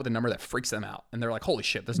comes out with a number that freaks them out. And they're like, holy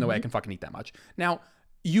shit, there's no way I can fucking eat that much. Now,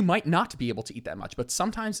 you might not be able to eat that much, but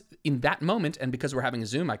sometimes in that moment, and because we're having a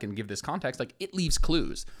Zoom, I can give this context, like it leaves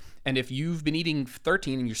clues. And if you've been eating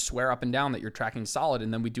 13 and you swear up and down that you're tracking solid,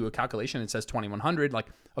 and then we do a calculation, it says 2,100, like,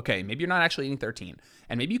 okay, maybe you're not actually eating 13,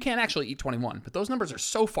 and maybe you can't actually eat 21, but those numbers are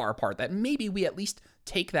so far apart that maybe we at least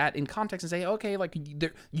take that in context and say, okay, like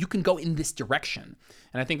you can go in this direction.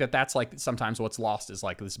 And I think that's like sometimes what's lost is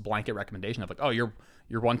like this blanket recommendation of like, oh, you're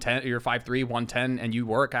 110, you're 5'3", 110, and you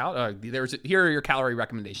work out. Here are your calorie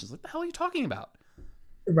recommendations. What the hell are you talking about?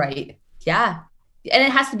 Right. Yeah. And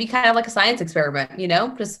it has to be kind of like a science experiment,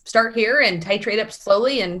 just start here and titrate up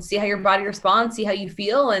slowly and see how your body responds, see how you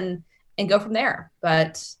feel, and go from there.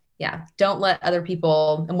 But yeah, don't let other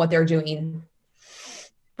people and what they're doing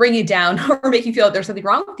bring you down or make you feel like there's something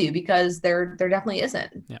wrong with you, because there definitely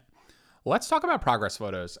isn't. Yeah. Well, let's talk about progress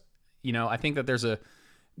photos. I think that there's the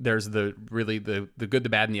good, the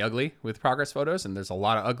bad, and the ugly with progress photos. And there's a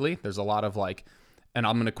lot of ugly. There's a lot of like, and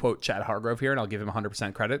I'm going to quote Chad Hargrove here, and I'll give him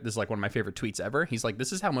 100% credit. This is like one of my favorite tweets ever. He's like,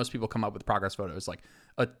 this is how most people come up with progress photos. Like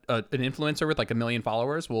an influencer with like 1 million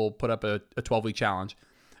followers will put up a 12-week challenge.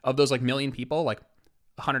 Of those like million people, like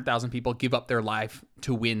 100,000 people give up their life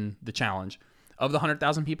to win the challenge. Of the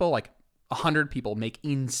 100,000 people, like 100 people make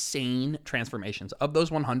insane transformations. Of those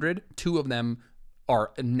 100, 2 of them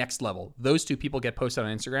are next level. Those 2 people get posted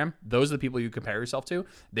on Instagram. Those are the people you compare yourself to.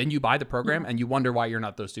 Then you buy the program and you wonder why you're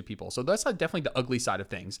not those 2 people. So that's definitely the ugly side of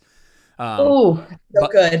things.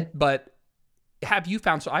 Good. But have you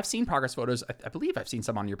found, so I've seen progress photos. I believe I've seen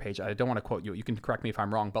some on your page. I don't want to quote you. You can correct me if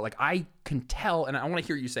I'm wrong, but like I can tell, and I want to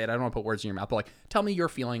hear you say it. I don't want to put words in your mouth, but like tell me your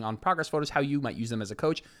feeling on progress photos, how you might use them as a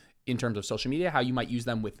coach in terms of social media, how you might use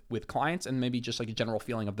them with clients, and maybe just like a general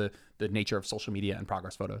feeling of the nature of social media and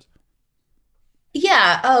progress photos.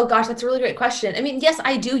 Yeah. Oh gosh, that's a really great question. I mean, yes,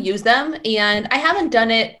 I do use them, and I haven't done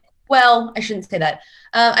it. Well, I shouldn't say that.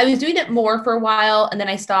 I was doing it more for a while, and then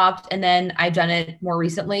I stopped, and then I've done it more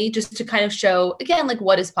recently just to kind of show, again, like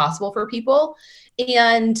what is possible for people.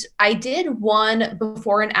 And I did one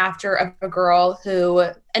before and after of a girl who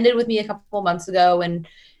ended with me a couple months ago, and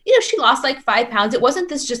she lost like 5 pounds. It wasn't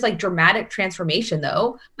this just like dramatic transformation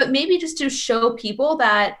though, but maybe just to show people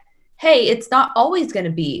that, hey, it's not always going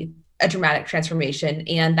to be a dramatic transformation,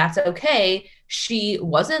 and that's okay. She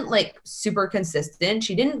wasn't like super consistent.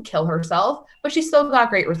 She didn't kill herself, but she still got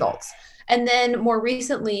great results. And then more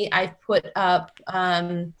recently, I've put up,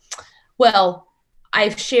 I've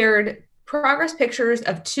shared progress pictures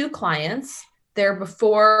of 2 clients, their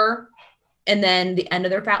before and then the end of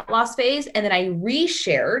their fat loss phase. And then I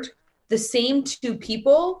reshared the same 2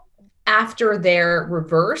 people after their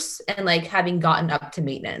reverse and like having gotten up to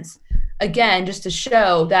maintenance. Again, just to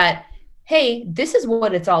show that, hey, this is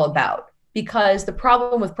what it's all about. Because the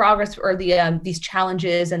problem with progress or these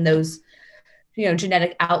challenges and those,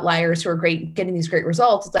 genetic outliers who are great, getting these great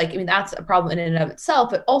results, it's like, I mean, that's a problem in and of itself,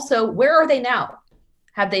 but also where are they now?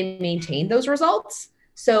 Have they maintained those results?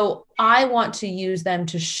 So I want to use them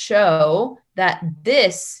to show that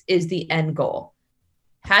this is the end goal.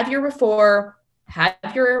 Have your before, have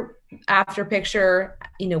your after picture,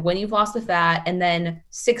 when you've lost the fat, and then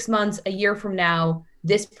 6 months, a year from now,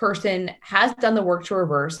 this person has done the work to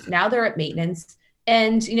reverse. Now they're at maintenance,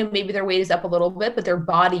 and maybe their weight is up a little bit, but their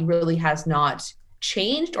body really has not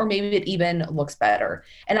changed, or maybe it even looks better.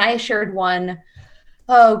 And I shared one,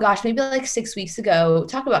 oh gosh, maybe like 6 weeks ago.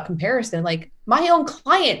 Talk about comparison. Like my own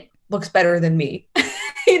client looks better than me.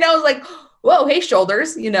 I was like, whoa, hey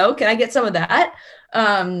shoulders, can I get some of that?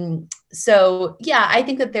 So yeah, I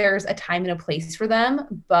think that there's a time and a place for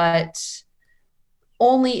them, but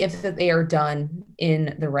only if they are done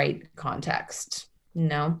in the right context,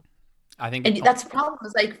 I think, and that's the problem.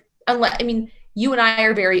 Is like, you and I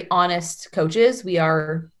are very honest coaches. We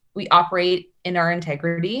operate in our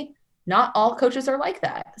integrity. Not all coaches are like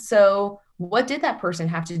that. So what did that person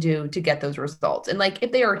have to do to get those results? And like,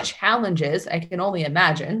 if they are challenges, I can only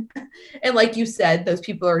imagine. And like you said, those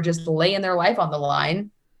people are just laying their life on the line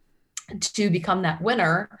to become that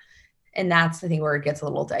winner. And that's the thing where it gets a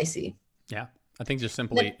little dicey. Yeah. I think just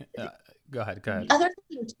simply, go ahead. Other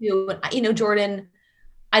thing too, Jordan,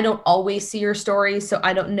 I don't always see your stories, so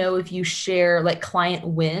I don't know if you share like client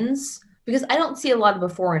wins, because I don't see a lot of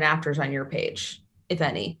before and afters on your page, if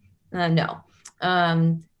any. No.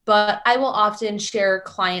 But I will often share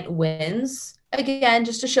client wins, again,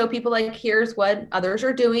 just to show people like, here's what others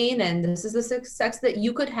are doing, and this is the success that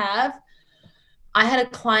you could have. I had a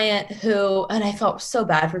client who, and I felt so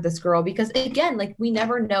bad for this girl, because again, like we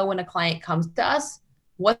never know when a client comes to us,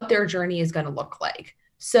 what their journey is going to look like.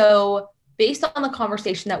 So based on the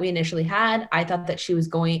conversation that we initially had, I thought that she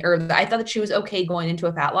was okay going into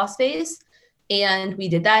a fat loss phase. And we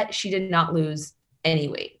did that. She did not lose any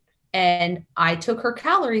weight. And I took her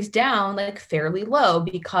calories down like fairly low,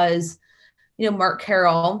 because, Mark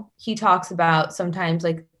Carroll, he talks about sometimes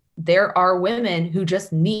like there are women who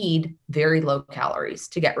just need very low calories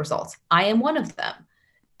to get results. I am one of them.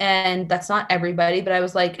 And that's not everybody, but I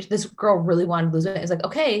was like, this girl really wanted to lose it. It's like,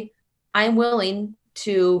 okay, I'm willing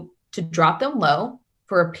to drop them low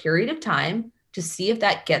for a period of time to see if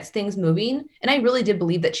that gets things moving. And I really did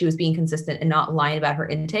believe that she was being consistent and not lying about her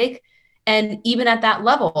intake. And even at that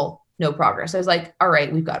level, no progress. I was like, all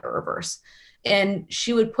right, we've got to reverse. And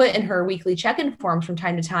she would put in her weekly check-in forms from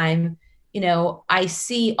time to time, I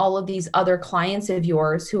see all of these other clients of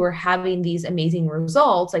yours who are having these amazing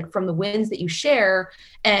results, like from the wins that you share.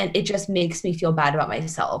 And it just makes me feel bad about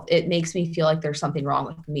myself. It makes me feel like there's something wrong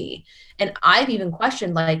with me. And I've even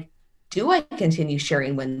questioned, like, do I continue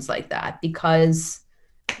sharing wins like that? Because,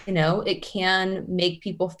 it can make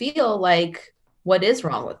people feel like, what is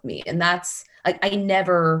wrong with me? And that's like, I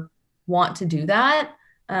never want to do that.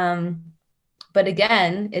 But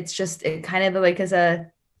again, it's just, it kind of like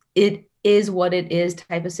it is what it is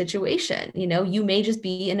type of situation. You may just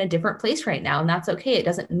be in a different place right now, and that's okay. It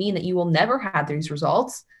doesn't mean that you will never have these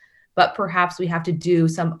results, but perhaps we have to do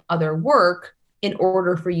some other work in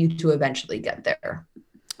order for you to eventually get there.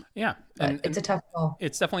 Yeah. And it's a tough call.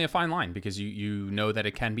 It's definitely a fine line, because you know that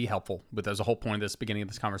it can be helpful. But there's a whole point of this beginning of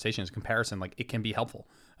this conversation is comparison. Like, it can be helpful.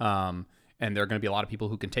 And there are going to be a lot of people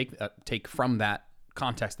who can take from that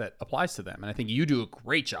context that applies to them. And I think you do a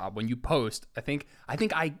great job when you post.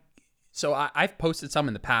 I've posted some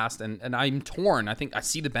in the past, and I'm torn. I think I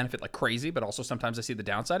see the benefit like crazy, but also sometimes I see the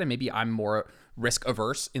downside, and maybe I'm more risk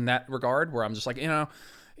averse in that regard, where I'm just like, can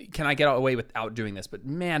I get away without doing this? But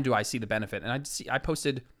man, do I see the benefit. And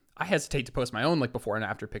I hesitate to post my own like before and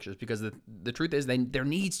after pictures, because the truth is there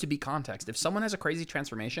needs to be context. If someone has a crazy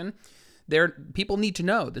transformation, people need to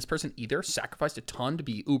know this person either sacrificed a ton to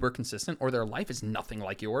be uber consistent, or their life is nothing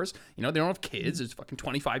like yours. They don't have kids. There's a fucking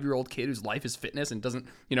 25-year-old kid whose life is fitness and doesn't,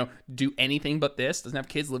 do anything but this, doesn't have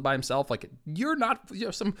kids, live by himself. Like, you're not,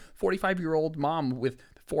 some 45-year-old mom with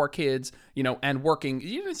 4 kids, and working.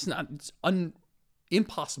 It's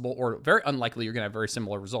impossible or very unlikely you're going to have very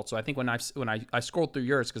similar results. So I think when I scrolled through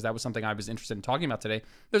yours, because that was something I was interested in talking about today,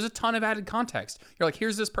 there's a ton of added context. You're like,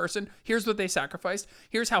 here's this person, here's what they sacrificed,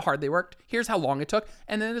 here's how hard they worked, here's how long it took.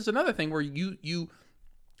 And then there's another thing where you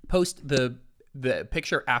post the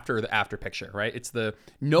picture after the after picture, right? It's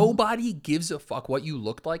nobody gives a fuck what you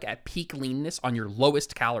looked like at peak leanness on your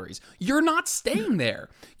lowest calories. You're not staying there.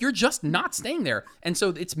 You're just not staying there. And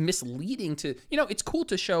so it's misleading to, it's cool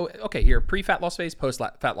to show, okay, here, pre-fat loss phase,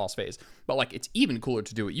 post-fat loss phase. But like, it's even cooler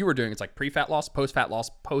to do what you were doing. It's like pre-fat loss,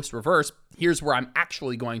 post-reverse. Here's where I'm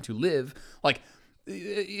actually going to live. Like,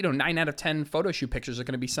 9 out of 10 photo shoot pictures are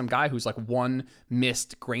going to be some guy who's like one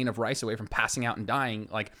missed grain of rice away from passing out and dying.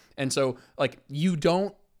 Like, and so like, you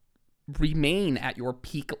don't remain at your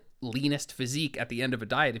peak leanest physique at the end of a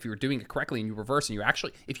diet if you were doing it correctly and you reverse, and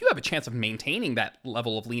if you have a chance of maintaining that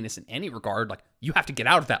level of leanness in any regard, like, you have to get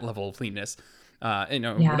out of that level of leanness.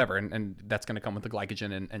 Whatever. And that's going to come with the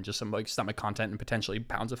glycogen and just some like stomach content and potentially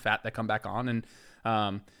pounds of fat that come back on.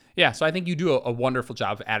 And, so I think you do a wonderful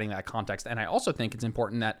job of adding that context. And I also think it's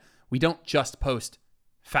important that we don't just post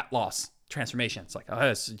fat loss transformation. It's like,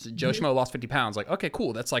 Joe Schmo lost 50 pounds. Like, okay,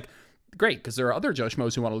 cool. That's like great, because there are other Joe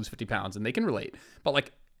Schmoes who want to lose 50 pounds and they can relate. But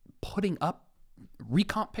like, putting up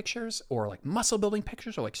recomp pictures or like muscle building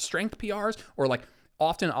pictures or like strength PRs, or like,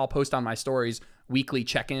 often I'll post on my stories weekly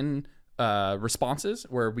check-in responses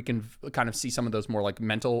where we can kind of see some of those more like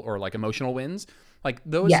mental or like emotional wins, like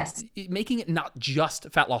those. Yes. Making it not just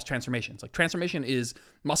fat loss transformations. Like, transformation is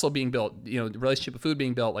muscle being built, the relationship with food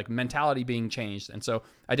being built, like mentality being changed. And so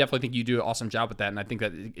I definitely think you do an awesome job with that. And I think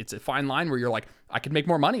that it's a fine line where you're like, I could make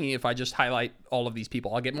more money if I just highlight all of these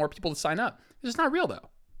people. I'll get more people to sign up. It's just not real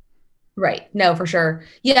though. Right. No, for sure.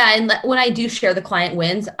 Yeah. And when I do share the client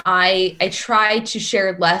wins, I try to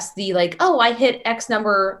share less the like, oh, I hit X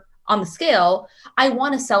number on the scale. I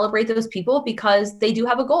want to celebrate those people because they do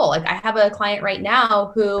have a goal. Like, I have a client right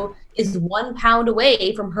now who is 1 pound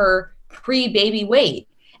away from her pre-baby weight.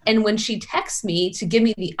 And when she texts me to give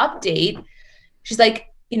me the update, she's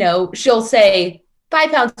like, she'll say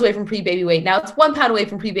 5 pounds away from pre-baby weight. Now it's 1 pound away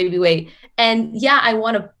from pre-baby weight. And yeah, I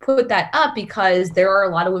want to put that up because there are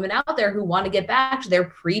a lot of women out there who want to get back to their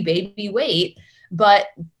pre-baby weight, but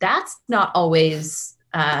that's not always,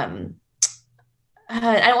 I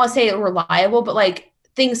don't want to say reliable, but like,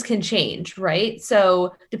 things can change, right?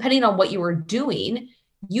 So depending on what you were doing,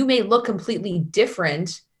 you may look completely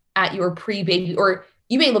different at your pre-baby, or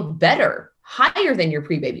you may look better, higher than your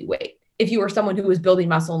pre-baby weight if you were someone who was building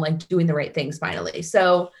muscle and like doing the right things finally.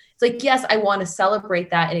 So it's like, yes, I want to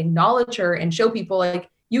celebrate that and acknowledge her and show people like,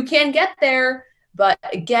 you can get there. But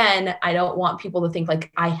again, I don't want people to think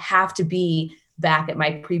like I have to be back at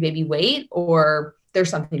my pre-baby weight or there's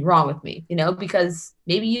something wrong with me, because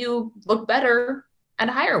maybe you look better at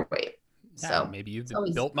a higher weight. Yeah, so maybe you've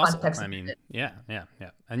built muscle. I mean, yeah.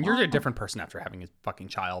 And you're a different person after having a fucking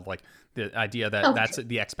child. Like the idea that that's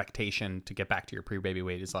the expectation to get back to your pre-baby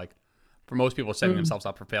weight is like, for most people, setting themselves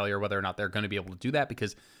up for failure, whether or not they're going to be able to do that,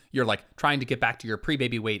 because you're like trying to get back to your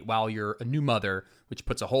pre-baby weight while you're a new mother, which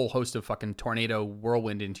puts a whole host of fucking tornado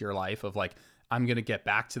whirlwind into your life of like, I'm going to get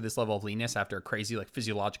back to this level of leanness after a crazy like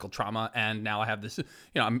physiological trauma. And now I have this,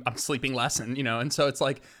 I'm sleeping less. And, and so it's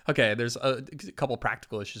like, okay, there's a couple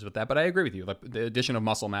practical issues with that, but I agree with you. Like the addition of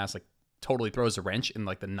muscle mass, like totally throws a wrench in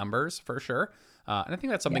like the numbers for sure. And I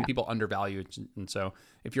think that's something people undervalue. And so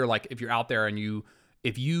if you're out there and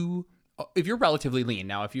if you're relatively lean,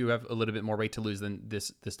 now, if you have a little bit more weight to lose, then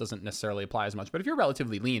this doesn't necessarily apply as much, but if you're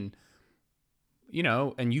relatively lean,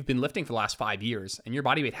 and you've been lifting for the last 5 years and your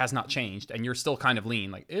body weight has not changed and you're still kind of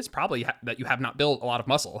lean, like it's probably that you have not built a lot of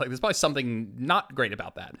muscle. Like there's probably something not great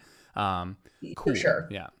about that. Cool. For sure.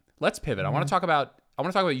 Yeah. Let's pivot. I want to talk about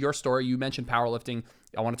your story. You mentioned powerlifting.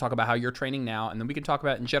 I want to talk about how you're training now, and then we can talk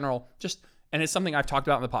about in general, and it's something I've talked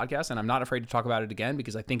about in the podcast, and I'm not afraid to talk about it again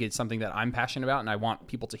because I think it's something that I'm passionate about and I want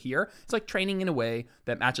people to hear. It's like training in a way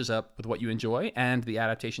that matches up with what you enjoy and the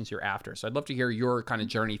adaptations you're after. So I'd love to hear your kind of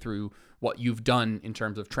journey through what you've done in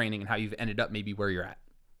terms of training and how you've ended up maybe where you're at.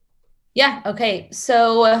 Yeah. Okay.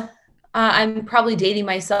 So I'm probably dating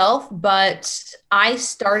myself, but I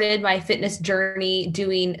started my fitness journey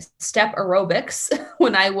doing step aerobics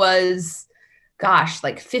when I was,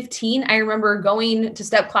 like 15. I remember going to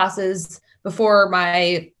step classes before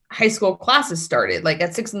my high school classes started, like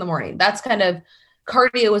at 6 a.m. That's kind of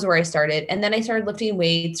cardio was where I started. And then I started lifting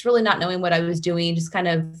weights, really not knowing what I was doing, just kind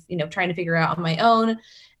of, trying to figure it out on my own.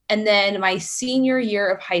 And then my senior year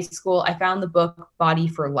of high school, I found the book Body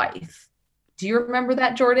for Life. Do you remember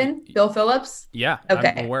that, Jordan? Bill Phillips? Yeah.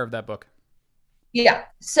 Okay. I'm aware of that book. Yeah.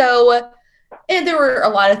 So, and there were a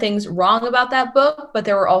lot of things wrong about that book, but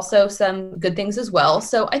there were also some good things as well.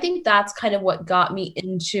 So I think that's kind of what got me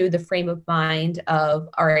into the frame of mind of,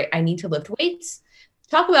 all right, I need to lift weights.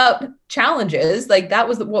 Talk about challenges. Like that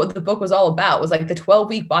was what the book was all about, was like the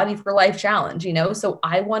 12-week Body for Life challenge, So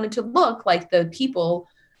I wanted to look like the people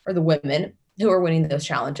or the women who were winning those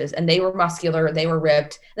challenges, and they were muscular, they were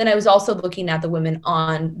ripped. Then I was also looking at the women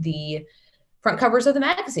on the front covers of the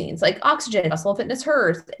magazines, like Oxygen, Muscle Fitness,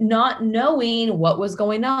 Hers, not knowing what was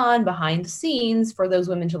going on behind the scenes for those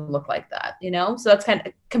women to look like that, So that's kind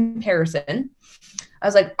of comparison. I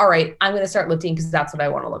was like, all right, I'm going to start lifting because that's what I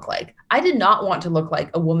want to look like. I did not want to look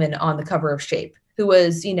like a woman on the cover of Shape who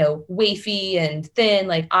was, wafy and thin.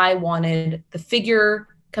 Like I wanted the figure,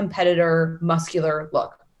 competitor, muscular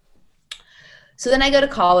look. So then I go to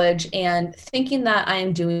college and thinking that I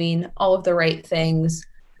am doing all of the right things,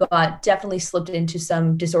 but definitely slipped into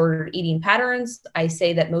some disordered eating patterns. I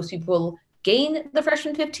say that most people gain the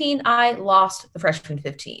freshman 15. I lost the freshman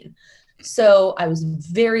 15. So I was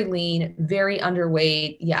very lean, very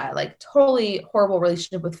underweight. Yeah, like totally horrible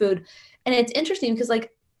relationship with food. And it's interesting because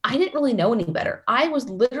I didn't really know any better. I was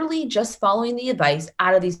literally just following the advice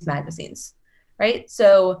out of these magazines, right?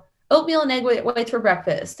 So oatmeal and egg whites for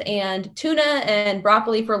breakfast and tuna and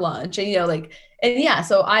broccoli for lunch. And,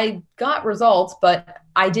 so I got results, but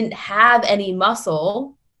I didn't have any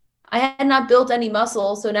muscle. I had not built any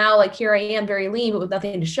muscle. So now here I am very lean, but with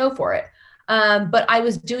nothing to show for it. But I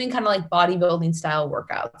was doing kind of like bodybuilding style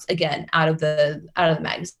workouts again, out of the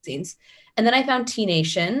magazines. And then I found T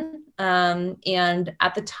Nation. And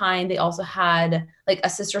at the time they also had a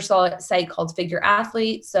sister site called Figure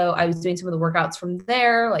Athlete. So I was doing some of the workouts from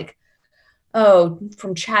there,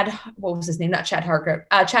 from Chad, what was his name? Not Chad Harker,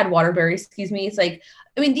 Chad Waterbury, excuse me. It's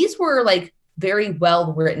these were very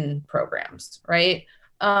well-written programs, right?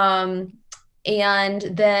 And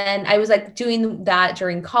then I was doing that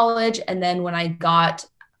during college. And then when I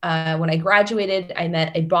graduated, I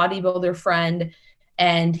met a bodybuilder friend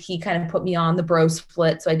and he kind of put me on the bro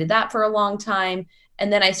split. So I did that for a long time.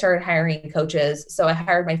 And then I started hiring coaches. So I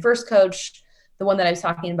hired my first coach, the one that I was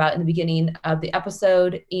talking about in the beginning of the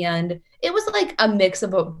episode. And it was a mix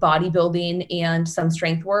of bodybuilding and some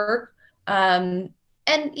strength work. And,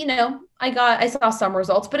 I saw some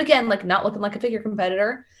results, but again, not looking like a figure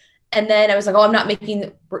competitor. And then I was like, I'm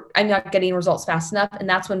not getting results fast enough. And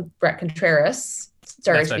that's when Brett Contreras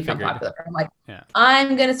started to become popular. I'm like,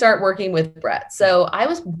 I'm going to start working with Brett. So I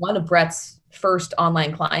was one of Brett's first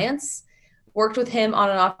online clients, worked with him on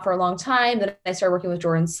and off for a long time. Then I started working with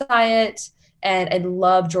Jordan Syatt, and I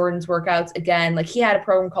love Jordan's workouts. Again, he had a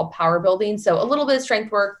program called Power Building. So a little bit of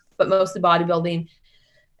strength work, but mostly bodybuilding.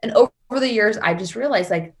 And over the years, I just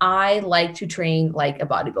realized I like to train like a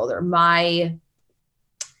bodybuilder.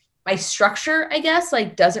 my structure, I guess,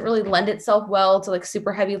 like doesn't really lend itself well to like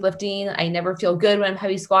super heavy lifting. I never feel good when I'm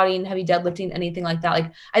heavy squatting, heavy deadlifting, anything like that.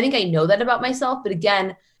 Like I think I know that about myself, but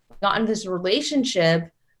again, got into this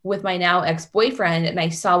relationship with my now ex-boyfriend and I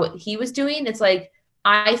saw what he was doing. It's like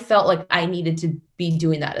I felt like I needed to be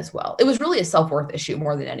doing that as well. It was really a self-worth issue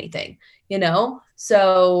more than anything, you know?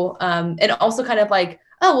 So and also kind of like,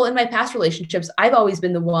 oh, well, in my past relationships, I've always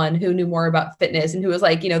been the one who knew more about fitness and who was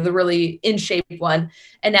like, you know, the really in shape one.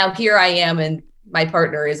 And now here I am, and my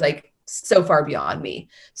partner is like so far beyond me.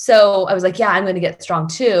 So I was like, yeah, I'm going to get strong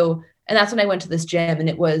too. And that's when I went to this gym, and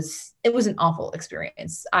it was an awful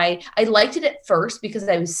experience. I liked it at first because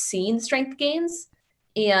I was seeing strength gains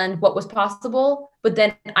and what was possible, but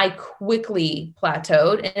then I quickly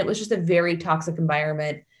plateaued, and it was just a very toxic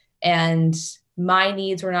environment. And my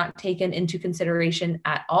needs were not taken into consideration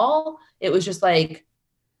at all. It was just like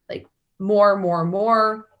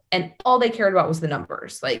more. And all they cared about was the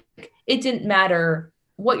numbers. Like it didn't matter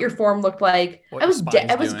what your form looked like. I was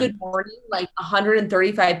good morning, like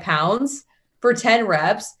 135 pounds for 10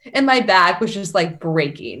 reps. And my back was just like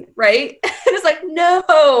breaking. Right. And it's like,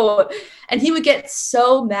 no. And he would get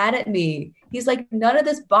so mad at me. He's like, none of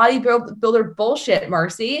this bodybuilder bullshit,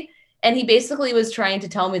 Marcy. And he basically was trying to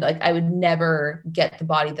tell me like I would never get the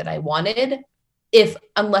body that I wanted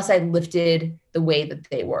unless I lifted the way that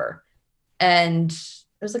they were. And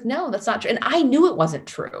I was like, no, that's not true. And I knew it wasn't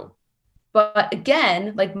true. But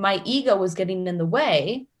again, like my ego was getting in the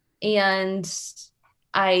way, and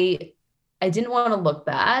I didn't want to look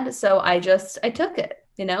bad. So I took it,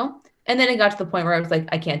 you know? And then it got to the point where I was like,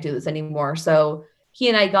 I can't do this anymore. So he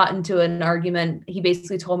and I got into an argument. He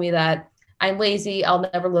basically told me that I'm lazy, I'll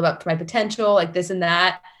never live up to my potential, like this and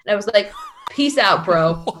that. And I was like, peace out,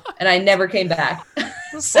 bro. And I never came back.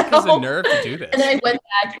 So has the nerve to do this? And then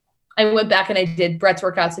I went back and I did Brett's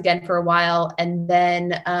workouts again for a while. And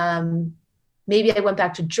then maybe I went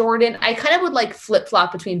back to Jordan. I kind of would like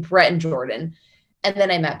flip-flop between Brett and Jordan. And then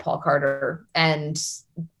I met Paul Carter, and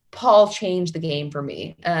Paul changed the game for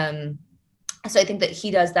me. So I think that he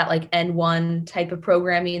does that like N1 type of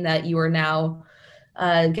programming that you are now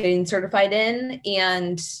getting certified in,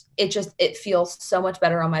 and it feels so much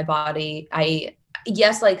better on my body. I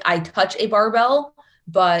touch a barbell,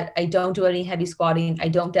 but I don't do any heavy squatting. I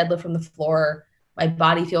don't deadlift from the floor. My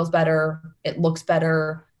body feels better. It looks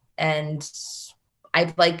better. And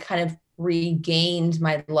I've like kind of regained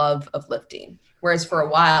my love of lifting. Whereas for a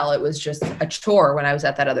while it was just a chore when I was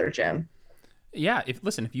at that other gym. Yeah. If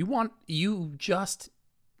you want, you just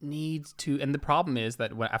need to. And the problem is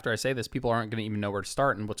that after I say this, people aren't going to even know where to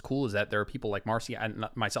start. And what's cool is that there are people like Marcy and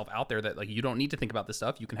myself out there that like, you don't need to think about this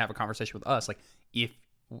stuff. You can have a conversation with us. Like if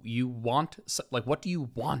you want, like, what do you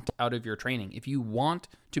want out of your training? If you want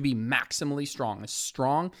to be maximally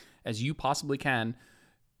strong as you possibly can,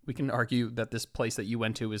 we can argue that this place that you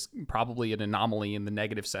went to is probably an anomaly in the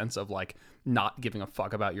negative sense of like not giving a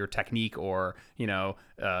fuck about your technique or, you know,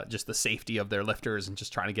 just the safety of their lifters and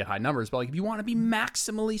just trying to get high numbers. But like, if you want to be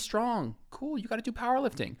maximally strong, cool, you got to do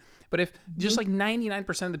powerlifting. But if just like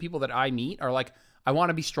 99% of the people that I meet are like, I want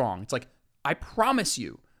to be strong. It's like, I promise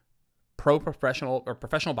you, professional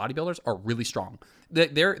bodybuilders are really strong.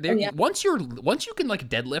 Once you can like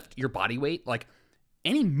deadlift your body weight, like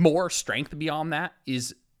any more strength beyond that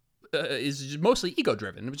is mostly ego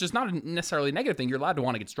driven, which is not necessarily a negative thing. You're allowed to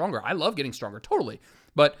want to get stronger. I love getting stronger, totally.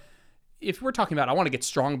 But if we're talking about, I want to get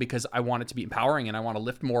strong because I want it to be empowering and I want to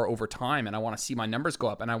lift more over time and I want to see my numbers go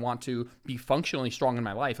up and I want to be functionally strong in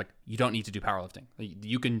my life, like you don't need to do powerlifting.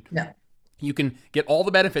 You can get all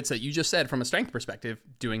the benefits that you just said from a strength perspective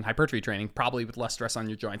doing hypertrophy training, probably with less stress on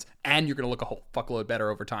your joints, and you're going to look a whole fuckload better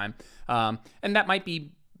over time. And that might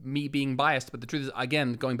be me being biased, but the truth is,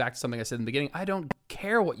 again, going back to something I said in the beginning, I don't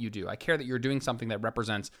care what you do. I care that you're doing something that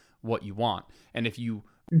represents what you want. And if you,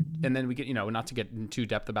 and then we get, you know, not to get in too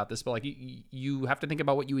depth about this, but like you have to think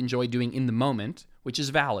about what you enjoy doing in the moment, which is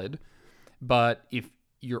valid. But if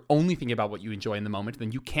you're only thinking about what you enjoy in the moment,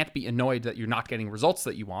 then you can't be annoyed that you're not getting results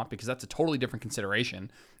that you want, because that's a totally different consideration.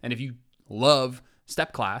 And if you love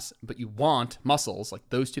step class, but you want muscles, like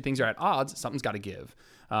those two things are at odds, something's got to give.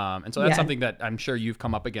 And so that's something that I'm sure you've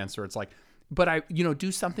come up against, where it's like, but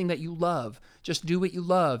do something that you love. Just do what you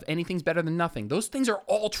love. Anything's better than nothing. Those things are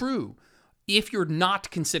all true if you're not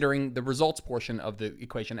considering the results portion of the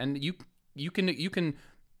equation. And you can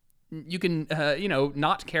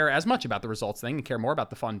not care as much about the results thing and care more about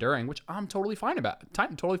the fun during, which I'm totally fine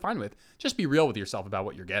with. Just be real with yourself about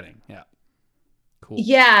what you're getting. Yeah. Cool.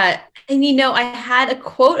 Yeah. And, I had a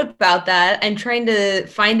quote about that. I'm trying to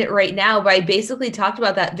find it right now, but I basically talked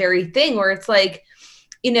about that very thing where it's like,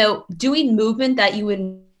 doing movement that you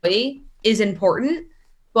enjoy is important,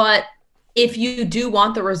 But if you do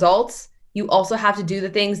want the results, you also have to do the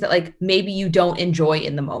things that like maybe you don't enjoy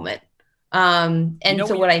in the moment. And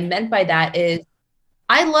so what I meant by that is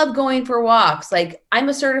I love going for walks. Like I'm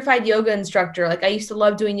a certified yoga instructor. Like I used to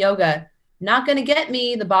love doing yoga. Not going to get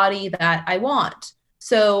me the body that I want.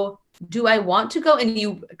 So do I want to go? And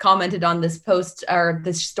you commented on this post or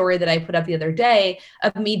this story that I put up the other day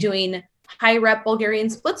of me doing high rep Bulgarian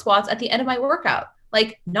split squats at the end of my workout.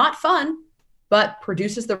 Like not fun, but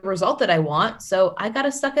produces the result that I want. So I got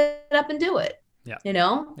to suck it up and do it. Yeah. You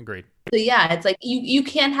know? Agreed. So yeah, it's like you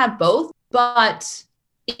can have both, but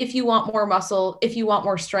if you want more muscle, if you want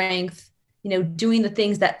more strength, you know, doing the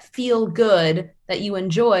things that feel good, that you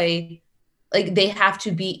enjoy, like they have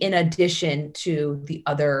to be in addition to the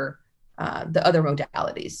other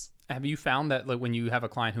modalities. Have you found that like when you have a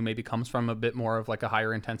client who maybe comes from a bit more of like a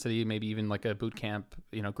higher intensity, maybe even like a boot camp,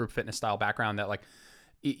 you know, group fitness style background, that like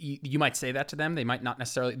you might say that to them, they might not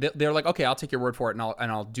necessarily, they're like, okay, I'll take your word for it,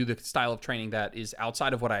 and I'll do the style of training that is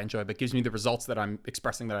outside of what I enjoy, but gives me the results that I'm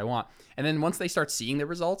expressing that I want. And then once they start seeing the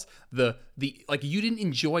results, the like you didn't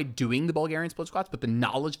enjoy doing the Bulgarian split squats, but the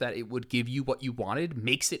knowledge that it would give you what you wanted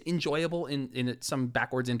makes it enjoyable in some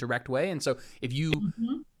backwards indirect way. And so if you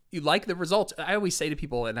you like the results, I always say to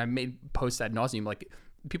people, and I made posts ad nauseum, like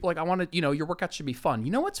people like, I want to, you know, your workout should be fun.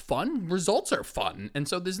 You know what's fun? Results are fun. And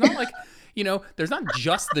so there's not like, you know, there's not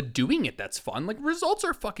just the doing it that's fun. Like results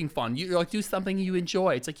are fucking fun. You like do something you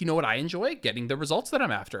enjoy. It's like, you know what I enjoy? Getting the results that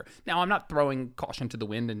I'm after. Now I'm not throwing caution to the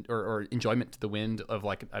wind or enjoyment to the wind of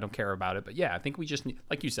like, I don't care about it. But yeah, I think we just,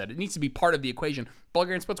 like you said, it needs to be part of the equation.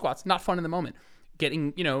 Bulgarian split squats, not fun in the moment.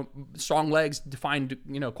 Getting, you know, strong legs, defined,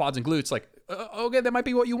 you know, quads and glutes, like, okay, that might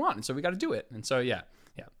be what you want. And so we got to do it. And so, yeah,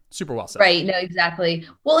 super well said. Right. No, exactly.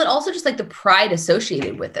 Well, and also just like the pride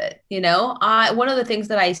associated with it. You know, one of the things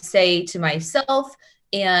that I say to myself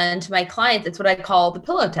and to my clients, it's what I call the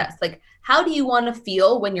pillow test. Like, how do you want to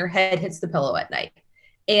feel when your head hits the pillow at night?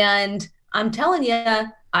 And I'm telling you,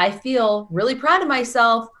 I feel really proud of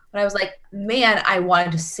myself. But I was like, man, I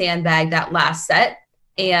wanted to sandbag that last set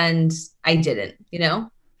and I didn't, you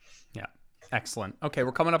know? Excellent. Okay,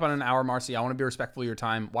 we're coming up on an hour, Marcy. I want to be respectful of your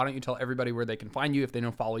time. Why don't you tell everybody where they can find you if they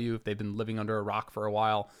don't follow you, if they've been living under a rock for a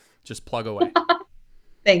while? Just plug away.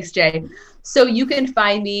 Thanks, Jay. So you can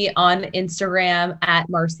find me on Instagram at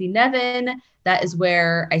Marcy Nevin. That is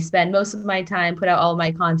where I spend most of my time, put out all of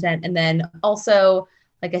my content. And then also,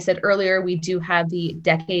 like I said earlier, we do have the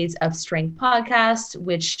Decades of Strength podcast,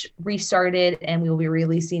 which restarted, and we will be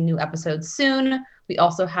releasing new episodes soon. We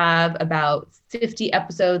also have about 50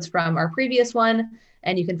 episodes from our previous one,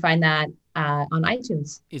 and you can find that on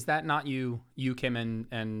iTunes. Is that not you, Kim,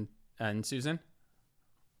 and Susan?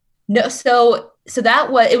 No, so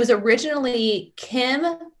it was originally Kim,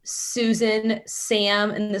 Susan,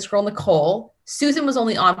 Sam, and this girl Nicole. Susan was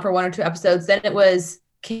only on for 1 or 2 episodes. Then it was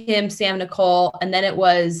Kim, Sam, Nicole, and then it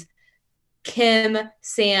was Kim,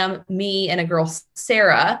 Sam, me, and a girl,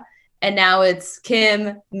 Sarah. And now it's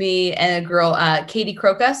Kim, me, and a girl, Katie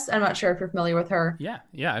Crocus. I'm not sure if you're familiar with her. Yeah,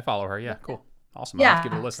 I follow her. Yeah, cool. Awesome. Yeah, I'll have to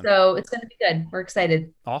give it a listen. So it's going to be good. We're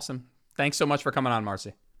excited. Awesome. Thanks so much for coming on,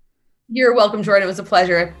 Marcy. You're welcome, Jordan. It was a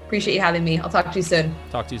pleasure. Appreciate you having me. I'll talk to you soon.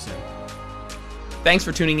 Talk to you soon. Thanks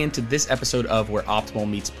for tuning in to this episode of Where Optimal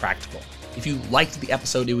Meets Practical. If you liked the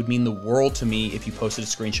episode, it would mean the world to me if you posted a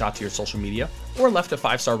screenshot to your social media or left a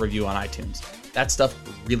 5-star review on iTunes. That stuff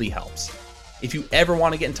really helps. If you ever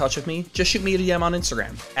want to get in touch with me, just shoot me a DM on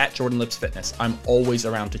Instagram at Jordan Lips Fitness. I'm always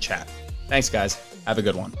around to chat. Thanks, guys. Have a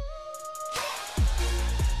good one.